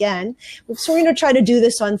co-hosting again. So we're going to try to do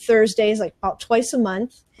this on Thursdays, like about twice a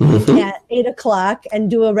month. At 8 o'clock, and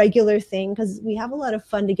do a regular thing because we have a lot of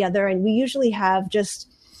fun together, and we usually have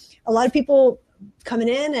just a lot of people coming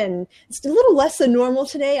in, and it's a little less than normal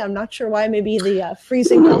today. I'm not sure why. Maybe the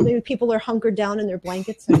freezing cold. Maybe people are hunkered down in their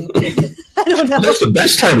blankets. And I don't know. That's the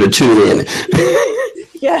best time to tune in.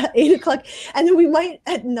 Yeah, 8 o'clock. And then we might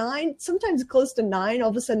at 9, sometimes close to 9,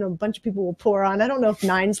 all of a sudden a bunch of people will pour on. I don't know if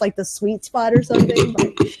 9's like the sweet spot or something,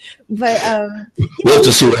 but we'll have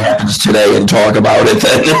to see what happens today and talk about it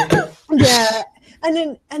then. Yeah.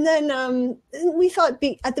 And then we thought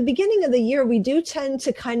at the beginning of the year, we do tend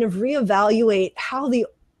to kind of reevaluate how the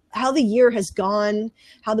year has gone,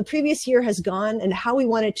 how the previous year has gone, and how we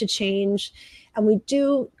want it to change. And we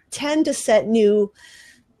do tend to set new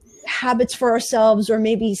habits for ourselves, or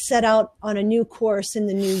maybe set out on a new course in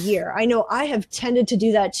the new year. I know I have tended to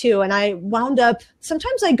do that too. And I wound up,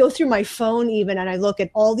 sometimes I go through my phone even, and I look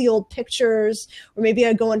at all the old pictures, or maybe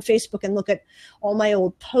I go on Facebook and look at all my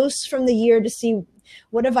old posts from the year to see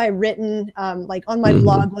what have I written, like on my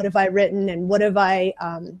blog, what have I written, and what have I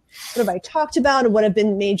talked about, and what have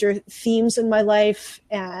been major themes in my life,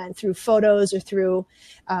 and through photos or through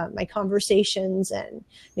my conversations, and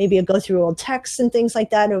maybe I'll go through old texts and things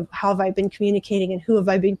like that of how have I been communicating and who have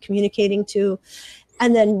I been communicating to,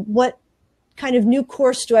 and then what kind of new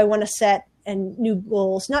course do I want to set, and new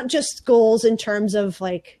goals, not just goals in terms of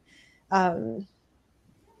like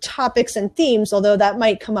topics and themes, although that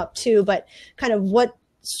might come up too, but kind of what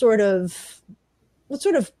sort of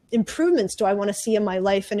improvements do I want to see in my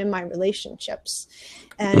life and in my relationships.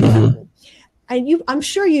 And I'm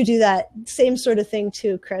sure you do that same sort of thing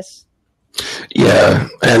too, Chris. Yeah,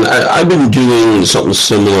 and I've been doing something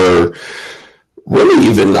similar, really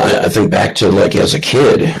even, I think back to like as a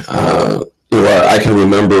kid. I can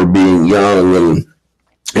remember being young, and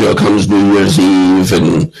comes New Year's Eve,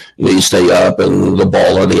 and you stay up, and the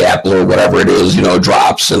ball or the apple or whatever it is,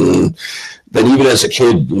 drops. And then even as a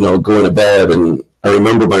kid, going to bed, and I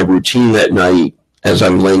remember my routine that night as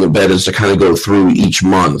I'm laying in bed is to kind of go through each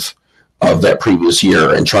month of that previous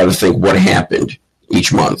year and try to think what happened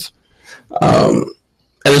each month. And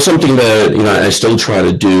it's something that, I still try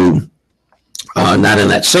to do, not in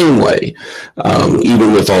that same way,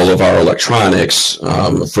 even with all of our electronics,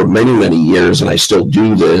 for many, many years, and I still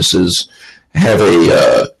do this, is have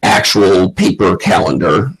a actual paper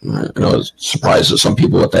calendar. I know it surprises some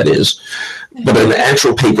people what that is, but an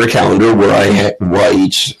actual paper calendar where I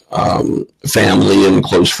write family and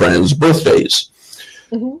close friends' birthdays.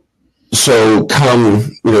 Mm-hmm. So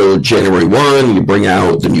come, January 1, you bring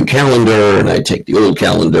out the new calendar, and I take the old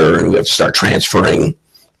calendar, and we have to start transferring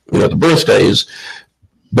the birthdays.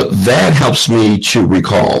 But that helps me to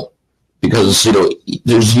recall, because,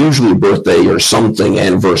 there's usually a birthday or something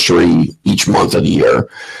anniversary each month of the year.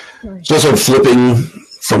 Right. So as I'm flipping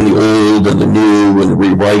from the old and the new and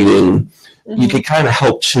rewriting, you can kind of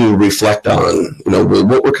help to reflect on,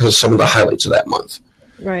 what were some of the highlights of that month.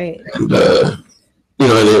 Right. And,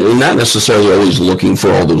 and not necessarily always looking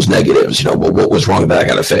for all those negatives, well, what was wrong that I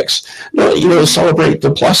got to fix? Celebrate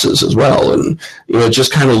the pluses as well. And,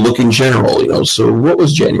 just kind of look in general, so what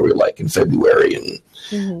was January like in February,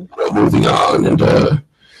 and moving on. And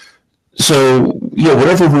so,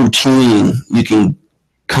 whatever routine you can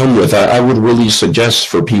come with, I would really suggest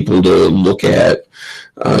for people to look at,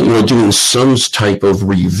 doing some type of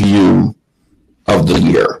review of the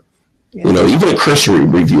year, even a cursory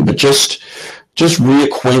review, but just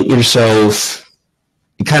reacquaint yourself,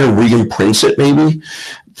 kind of re-imprints it maybe,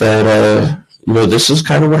 that, this is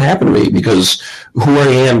kind of what happened to me, because who I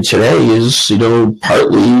am today is,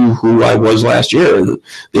 partly who I was last year, and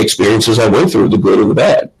the experiences I went through, the good and the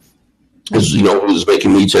bad, is, what is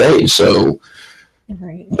making me today. So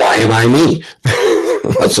why am I me?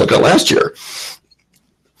 Let's look at last year.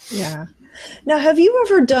 Yeah. Now, have you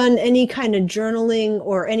ever done any kind of journaling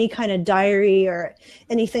or any kind of diary or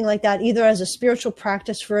anything like that, either as a spiritual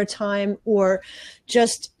practice for a time, or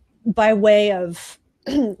just by way of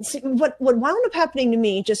what wound up happening to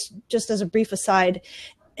me, just as a brief aside,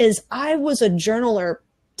 is I was a journaler,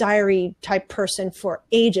 diary type person for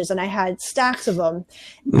ages, and I had stacks of them.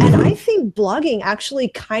 And I think blogging actually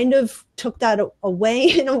kind of took that away,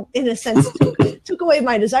 in a sense, took away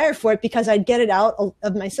my desire for it, because I'd get it out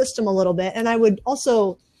of my system a little bit. And I would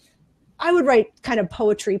write kind of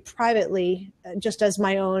poetry privately, just as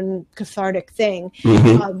my own cathartic thing,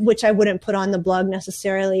 which I wouldn't put on the blog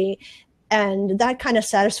necessarily. And that kind of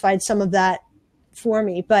satisfied some of that for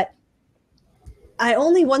me. But I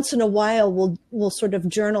only once in a while will sort of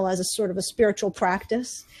journal as a sort of a spiritual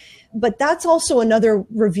practice. But that's also another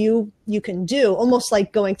review you can do, almost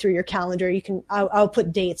like going through your calendar. I'll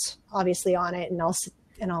put dates obviously on it, and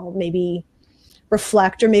I'll maybe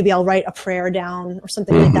reflect, or maybe I'll write a prayer down or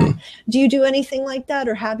something like that. Do you do anything like that,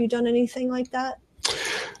 or have you done anything like that?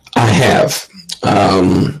 I have.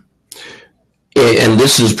 And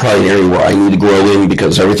this is probably an area where I need to grow in,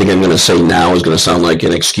 because everything I'm going to say now is going to sound like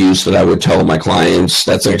an excuse that I would tell my clients.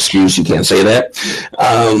 That's an excuse. You can't say that.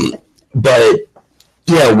 But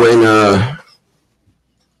yeah, when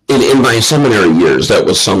in my seminary years, that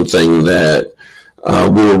was something that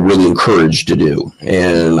we were really encouraged to do.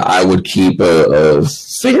 And I would keep a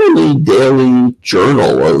fairly daily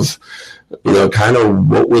journal of, kind of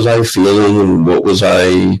what was I feeling and what was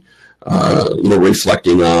I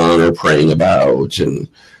reflecting on or praying about. And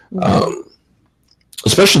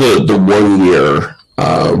especially the 1 year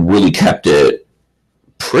really kept it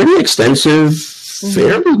pretty extensive,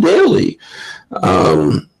 fairly daily.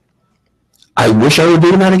 I wish I were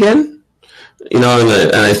doing that again, and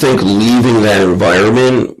I think leaving that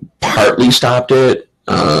environment partly stopped it.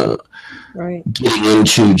 Right. Getting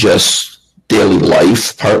into just daily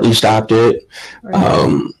life partly stopped it.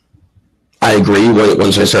 Right. I agree.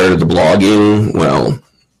 Once I started the blogging, well,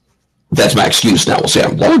 that's my excuse now. We'll say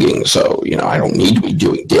I'm blogging, so I don't need to be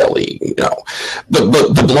doing daily. But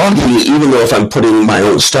the blogging, even though if I'm putting my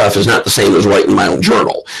own stuff, is not the same as writing my own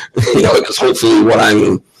journal. Because hopefully what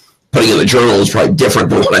I'm putting in the journal is probably different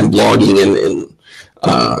than what I'm blogging in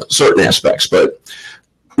certain aspects. But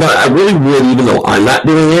I really would, even though I'm not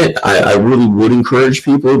doing it, I really would encourage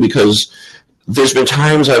people, because there's been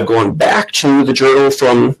times I've gone back to the journal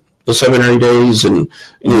from the seminary days, and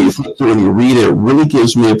you flip through and you read it, it really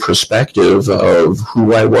gives me a perspective of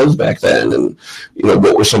who I was back then, and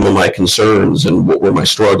what were some of my concerns and what were my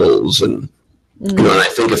struggles, and and I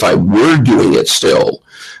think if I were doing it still,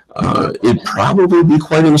 it'd probably be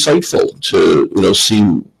quite insightful to see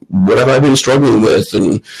what have I been struggling with,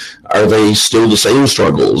 and are they still the same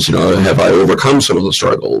struggles? Have I overcome some of the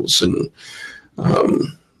struggles? And I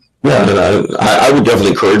would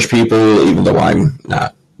definitely encourage people, even though I'm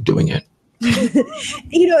not doing it.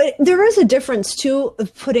 There is a difference too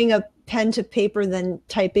of putting a pen to paper than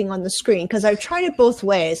typing on the screen, because I've tried it both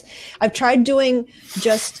ways. I've tried doing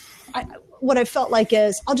what I felt like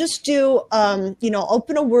is I'll just do,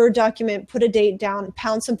 open a Word document, put a date down,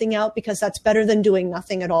 pound something out, because that's better than doing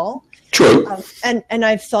nothing at all. True. And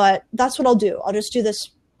I've thought that's what I'll do. I'll just do this.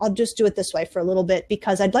 I'll just do it this way for a little bit,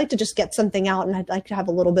 because I'd like to just get something out, and I'd like to have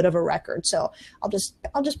a little bit of a record. So I'll just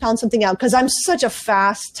pound something out, because I'm such a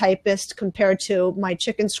fast typist compared to my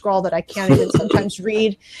chicken scrawl that I can't even sometimes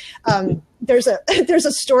read. There's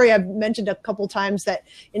a story I've mentioned a couple times that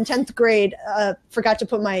in 10th grade, forgot to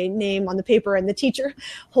put my name on the paper, and the teacher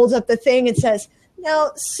holds up the thing and says,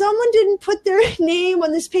 "Now, someone didn't put their name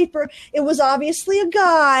on this paper. It was obviously a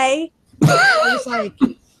guy." I was like,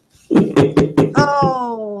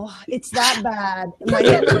 oh, it's that bad. My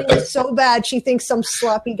handwriting is so bad, she thinks some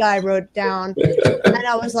sloppy guy wrote it down. And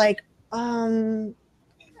I was like, and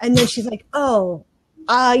then she's like, oh,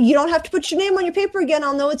 you don't have to put your name on your paper again.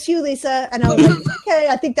 I'll know it's you, Lisa. And I was like, okay,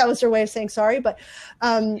 I think that was her way of saying sorry. But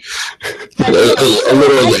a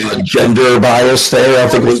little gender bias there, I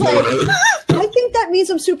think. I think that means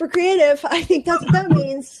I'm super creative. I think that's what that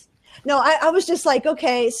means. No, I was just like,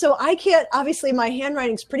 okay, so I can't, obviously my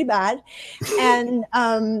handwriting's pretty bad, and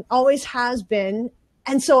always has been.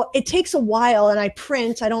 And so it takes a while, and I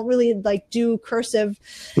print. I don't really do cursive.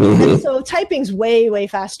 And so typing's way, way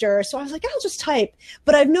faster. So I was like, I'll just type.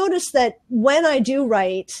 But I've noticed that when I do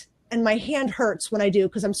write, and my hand hurts when I do,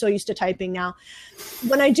 because I'm so used to typing now.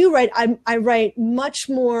 When I do write, I write much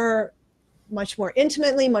more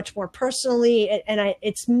intimately, much more personally, and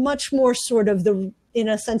it's much more sort of in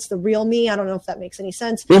a sense, the real me. I don't know if that makes any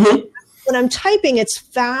sense. When I'm typing, it's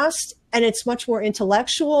fast and it's much more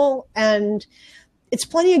intellectual, and it's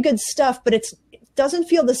plenty of good stuff, but it doesn't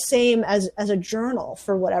feel the same as a journal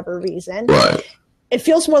for whatever reason. Right. It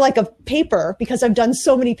feels more like a paper, because I've done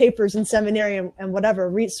so many papers in seminary and whatever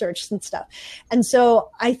research and stuff. And so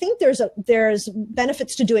I think there's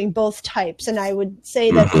benefits to doing both types. And I would say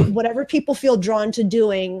that whatever people feel drawn to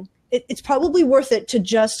doing, it's probably worth it to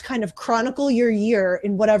just kind of chronicle your year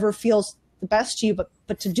in whatever feels the best to you, but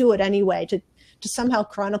to do it anyway, to somehow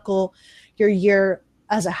chronicle your year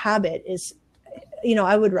as a habit is,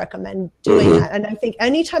 I would recommend doing that. And I think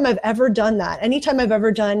anytime I've ever done that, anytime I've ever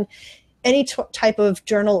done any type of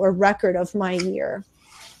journal or record of my year,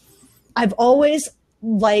 I've always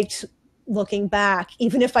liked looking back,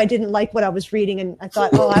 even if I didn't like what I was reading and I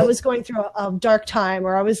thought, oh, I was going through a dark time,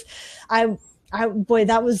 or the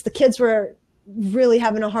kids were really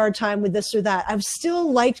having a hard time with this or that. I've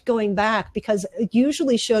still liked going back, because it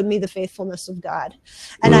usually showed me the faithfulness of God.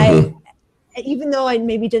 And even though I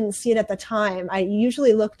maybe didn't see it at the time, I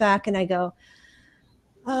usually look back and I go,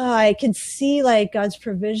 oh, I can see God's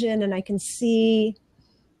provision, and I can see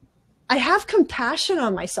I have compassion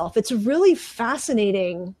on myself. It's a really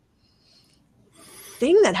fascinating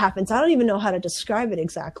thing that happens. I don't even know how to describe it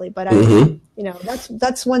exactly, but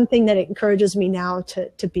that's one thing that encourages me now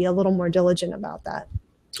to be a little more diligent about that.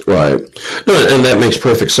 Right. No, and that makes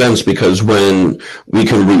perfect sense, because when we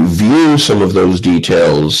can review some of those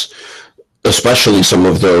details, especially some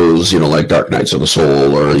of those, like dark nights of the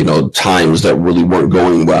soul, or, times that really weren't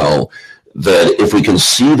going well, that if we can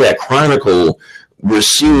see that chronicle, we're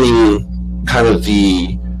seeing kind of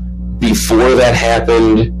the before that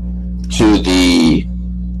happened to the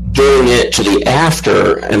during it to the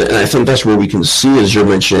after. And I think that's where we can see, as you're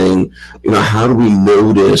mentioning, how do we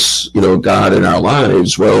notice, God in our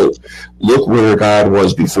lives? Well, look where God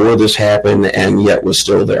was before this happened, and yet was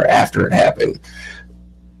still there after it happened.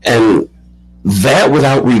 And that,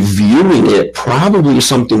 without reviewing it, probably is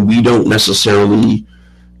something we don't necessarily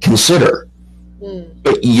consider.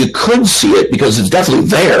 But you could see it because it's definitely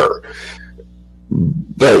there.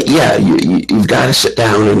 But yeah, you've got to sit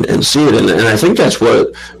down and see it. And I think that's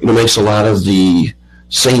what makes a lot of the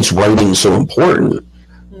saints' writing so important,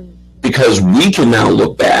 because we can now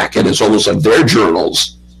look back, and it's almost like their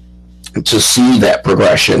journals, to see that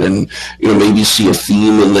progression, and maybe see a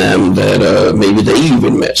theme in them that maybe they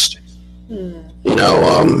even missed.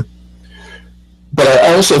 But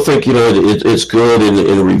I also think it's good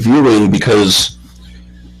in reviewing, because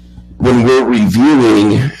when we're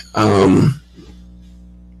reviewing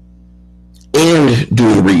and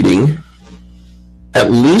doing reading, at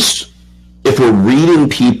least if we're reading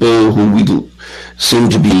people who we seem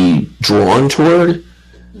to be drawn toward,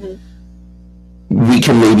 we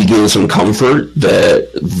can maybe gain some comfort that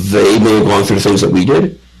they may have gone through things that we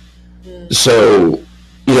did. So,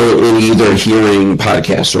 in either hearing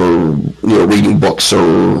podcasts or, reading books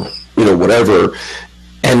or, whatever,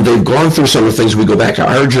 and they've gone through some of the things, we go back to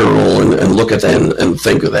our journal and look at that and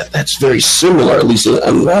think of that. That's very similar, at least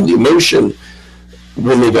on the emotion,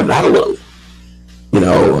 when maybe I'm not alone,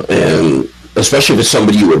 and especially if it's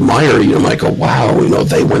somebody you admire, you might go, wow,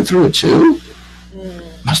 they went through it too?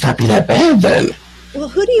 Must not be that bad then. Well,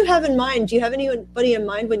 who do you have in mind? Do you have anybody in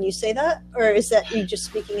mind when you say that? Or is that you just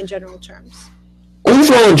speaking in general terms?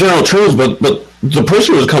 Overall in general terms, but the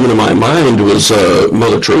person who was coming to my mind was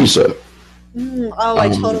Mother Teresa. I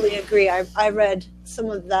totally agree. I read some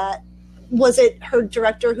of that. Was it her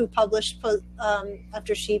director who published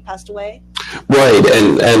after she passed away? Right,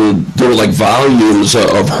 and there were volumes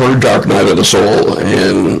of her Dark Night of the Soul,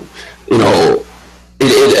 and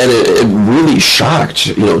it really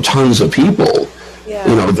shocked tons of people. Yeah.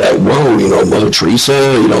 That Mother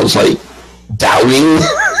Teresa was doubting,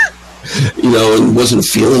 and wasn't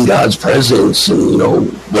feeling God's presence, and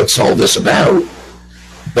what's all this about?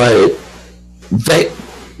 But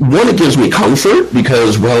it gives me comfort,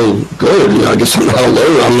 because, well, good, I guess I'm not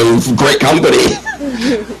alone. I'm in great company.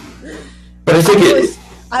 But I think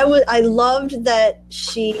I loved that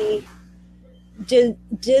she did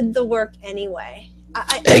the work anyway.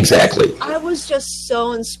 Exactly. I was just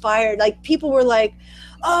so inspired. People were like,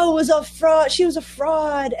 "Oh, it was a fraud. She was a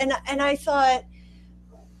fraud," and I thought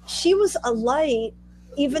she was a light,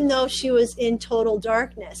 even though she was in total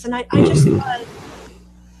darkness. And I just thought,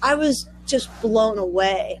 I was just blown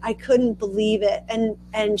away. I couldn't believe it.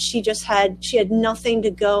 And she had nothing to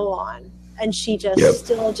go on, and she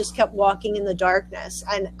still kept walking in the darkness.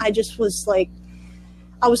 And I just was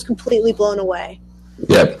I was completely blown away.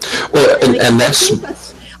 Yeah. Well, and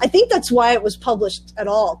I think that's why it was published at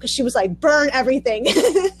all, because she was like, burn everything. Yeah.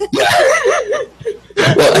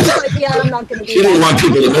 Well, I was like, yeah, I'm not going to do that. She didn't want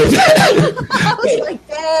people to know that. I was like,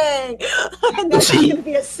 dang, I'm not going to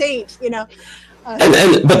be a saint,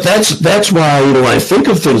 But that's why, when I think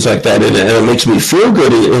of things like that, and it makes me feel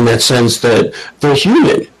good in that sense that they're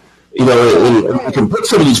human. And I can put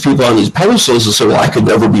some of these people on these pedestals and say, well, I could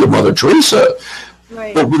never be a Mother Teresa.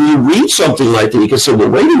 Right. But when you read something like that, you can say, well,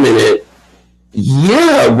 wait a minute.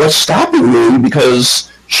 Yeah, what's stopping me? Because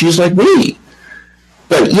she's like me.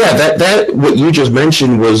 But yeah, that what you just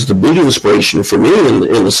mentioned was the big inspiration for me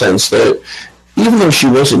in the sense that even though she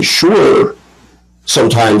wasn't sure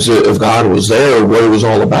sometimes if God was there or what it was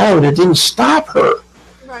all about, it didn't stop her.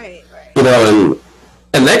 Right. And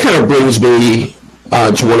that kind of brings me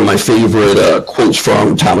to one of my favorite quotes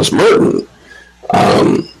from Thomas Merton,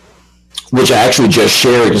 which I actually just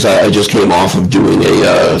shared because I just came off of doing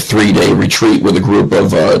a 3-day retreat with a group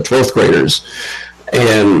of 12th graders.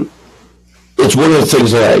 And it's one of the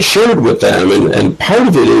things that I shared with them, and part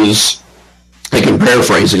of it is, I can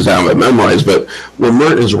paraphrase because I don't have it memorized, but when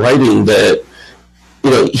Merton is writing that,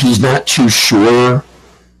 he's not too sure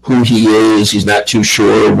who he is, he's not too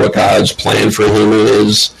sure what God's plan for him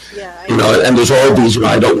is, Yeah. And there's all these,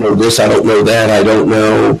 I don't know this, I don't know that, I don't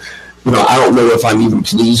know, I don't know if I'm even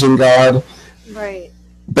pleasing God. Right.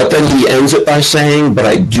 But then he ends it by saying, but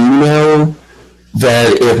I do know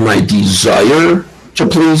that if my desire to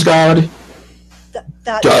please God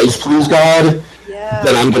that does please God,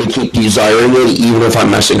 then I'm going to keep desiring it even if I'm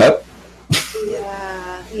messing up.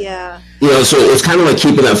 Yeah. So it's kind of like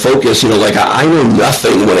keeping that focus, like I know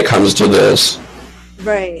nothing when it comes to this.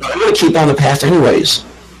 Right. I'm going to keep on the path anyways.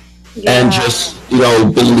 Yeah. And just,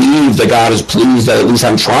 believe that God is pleased that at least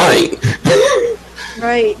I'm trying.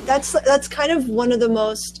 Right. That's kind of one of the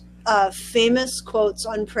most famous quotes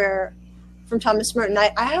on prayer from Thomas Merton.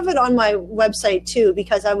 I have it on my website too,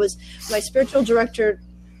 because my spiritual director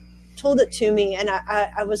told it to me, and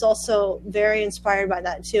I was also very inspired by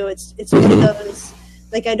that too. It's one of those,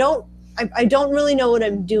 like, I don't really know what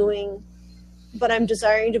I'm doing, but I'm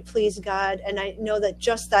desiring to please God, and I know that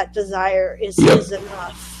just that desire is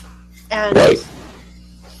enough. And and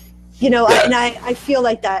I feel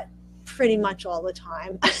like that pretty much all the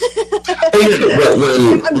time.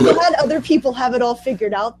 I'm glad other people have it all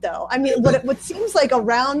figured out, though. I mean, what seems like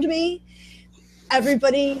around me,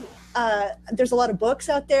 everybody, there's a lot of books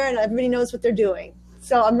out there, and everybody knows what they're doing.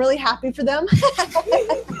 So I'm really happy for them.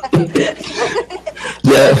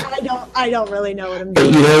 Yeah. I don't really know what I'm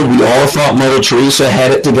doing. We all thought Mother Teresa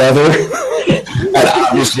had it together, and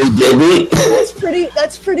obviously didn't.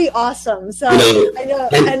 That's pretty awesome. So I know,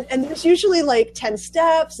 and there's usually like 10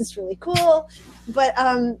 steps. It's really cool, but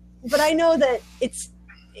I know that it's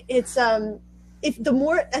if the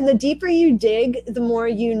more and the deeper you dig, the more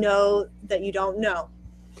you know that you don't know.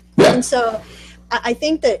 Yeah. And so I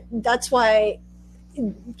think that's why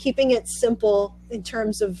keeping it simple in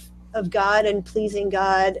terms of God and pleasing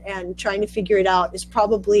God and trying to figure it is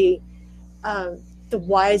probably the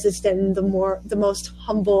wisest and the most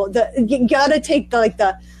humble. You gotta take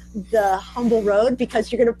the humble road,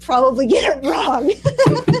 because you're gonna probably get it wrong.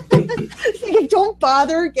 Like, don't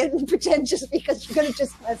bother getting pretentious, because you're gonna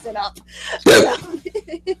just mess it up. Yeah.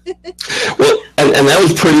 Well, and that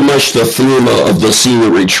was pretty much the theme of the senior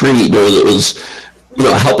retreat. It was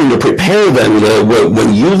helping to prepare them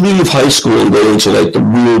when you leave high school and go into like the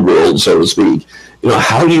real world, so to speak.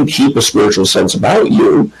 How do you keep a spiritual sense about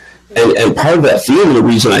you? And part of that theme, the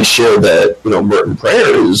reason I shared that, Merton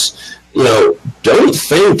prayer is, don't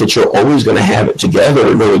think that you're always going to have it together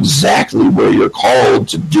or know exactly where you're called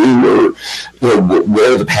to do or,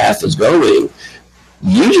 where the path is going.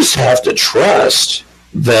 You just have to trust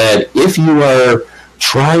that if you are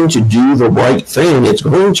trying to do the right thing, it's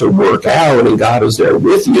going to work out, and God is there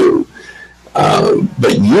with you.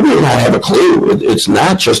 But you may not have a clue. It's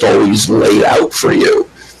not just always laid out for you.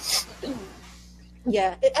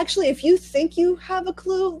 Yeah, actually, if you think you have a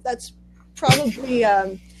clue, that's probably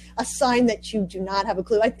a sign that you do not have a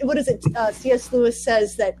clue. What is it? C.S. Lewis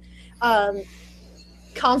says that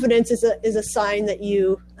confidence is a sign that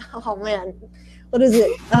you. Oh man, what is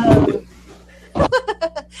it?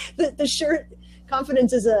 The shirt.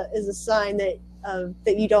 Confidence is a sign that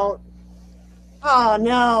you don't. Oh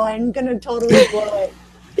no, I'm gonna totally blow it.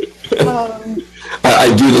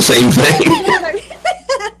 I do the same thing.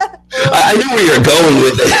 I know where you're going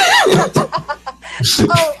with it.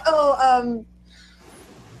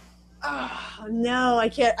 Oh no, I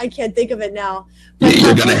can't think of it now. But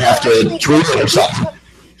you're gonna have to tweet it or something.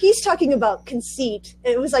 He's talking about conceit.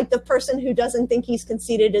 It was like the person who doesn't think he's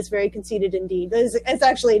conceited is very conceited indeed. It's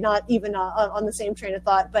actually not even on the same train of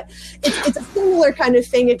thought, but it's a similar kind of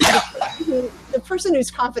thing. The person who's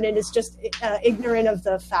confident is just ignorant of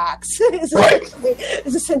the facts. is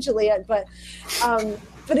essentially it. But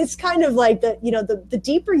it's kind of like the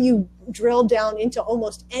deeper you drill down into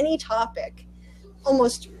almost any topic,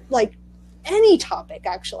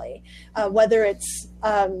 actually, whether it's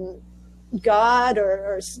God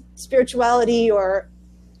or spirituality or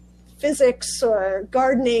physics or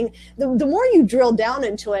gardening, the more you drill down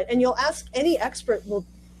into it, and you'll ask any expert will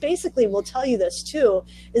tell you this too,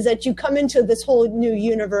 is that you come into this whole new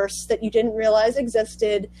universe that you didn't realize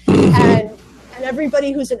existed, and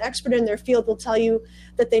everybody who's an expert in their field will tell you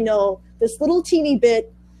that they know this little teeny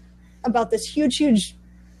bit about this huge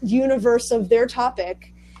universe of their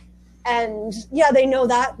topic, and they know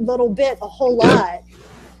that little bit a whole lot.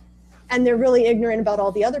 And they're really ignorant about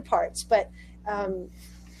all the other parts, but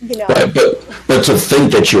Right, but to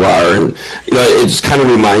think that you are, and it kind of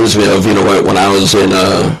reminds me of when I was in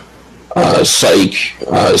psych,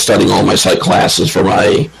 studying all my psych classes for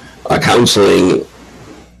my counseling.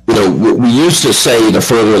 We used to say the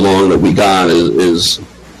further along that we got is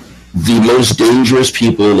the most dangerous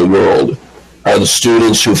people in the world are the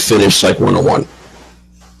students who finish Psych 101.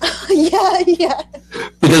 Yeah.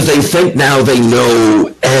 Because they think now they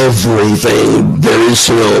know everything there is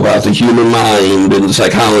to know about the human mind and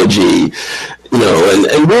psychology,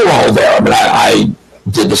 and we're all there. I mean, I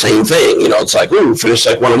did the same thing. It's like, ooh, finish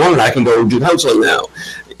Psych 101 and I can go do counseling now.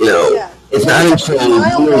 It's not until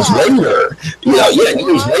years later,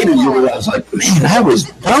 years later you realize, like, man, I was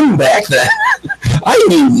dumb back then. I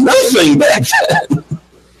knew nothing back then.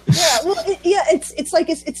 Yeah, well, it's like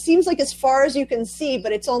it seems like as far as you can see,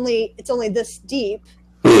 but it's only this deep.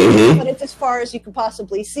 Mm-hmm. But it's as far as you can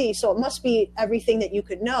possibly see, so it must be everything that you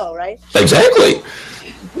could know, right? Exactly.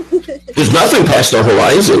 There's nothing past the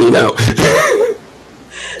horizon,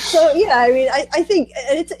 So yeah, I mean, I think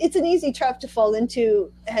it's an easy trap to fall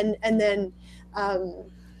into, and then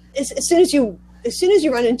as soon as you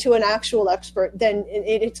run into an actual expert, then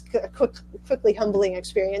it's a quickly humbling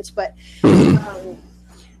experience. But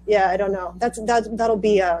yeah, I don't know. That'll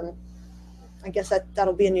be I guess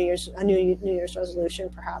that'll be a New Year's resolution,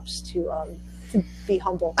 perhaps, to be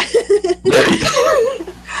humble.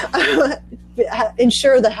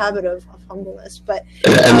 Ensure the habit of humbleness, but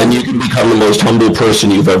and then you can become the most humble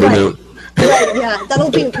person you've ever known. Right, yeah,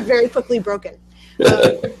 that'll be very quickly broken.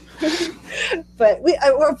 But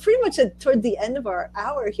we're pretty much toward the end of our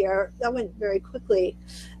hour here. That went very quickly.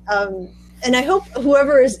 And I hope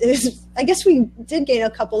whoever is, I guess we did gain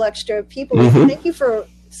a couple extra people. Mm-hmm. Thank you for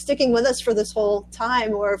sticking with us for this whole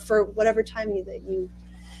time, or for whatever time that you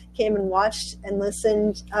came and watched and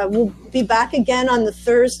listened. We'll be back again on the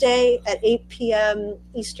Thursday at 8 p.m.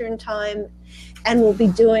 Eastern time, and we'll be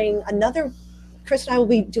doing Chris and I will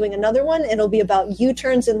be doing another one. It'll be about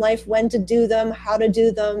U-turns in life, when to do them, how to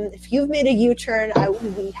do them. If you've made a U-turn, I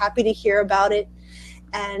would be happy to hear about it,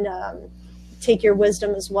 and take your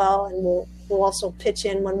wisdom as well, and we'll also pitch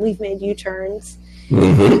in when we've made U-turns.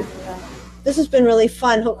 Mm-hmm. And, this has been really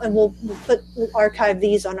fun, and we'll archive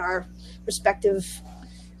these on our respective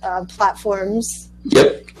platforms.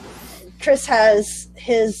 Yep. Chris has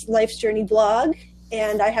his Lifesjourney blog,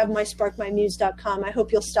 and I have my sparkmymuse.com. I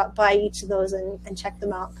hope you'll stop by each of those and check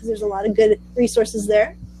them out, because there's a lot of good resources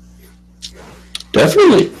there.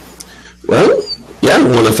 Definitely. Well, yeah, I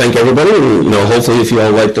want to thank everybody. And, hopefully if you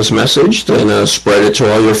all like this message, then spread it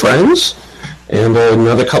to all your friends. And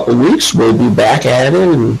another couple of weeks, we'll be back at it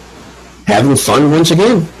and having fun once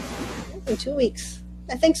again. In 2 weeks.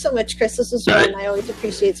 Thanks so much, Chris. This was fun. I always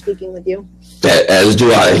appreciate speaking with you. As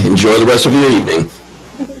do I. Enjoy the rest of your evening.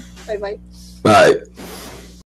 Bye-bye. Bye.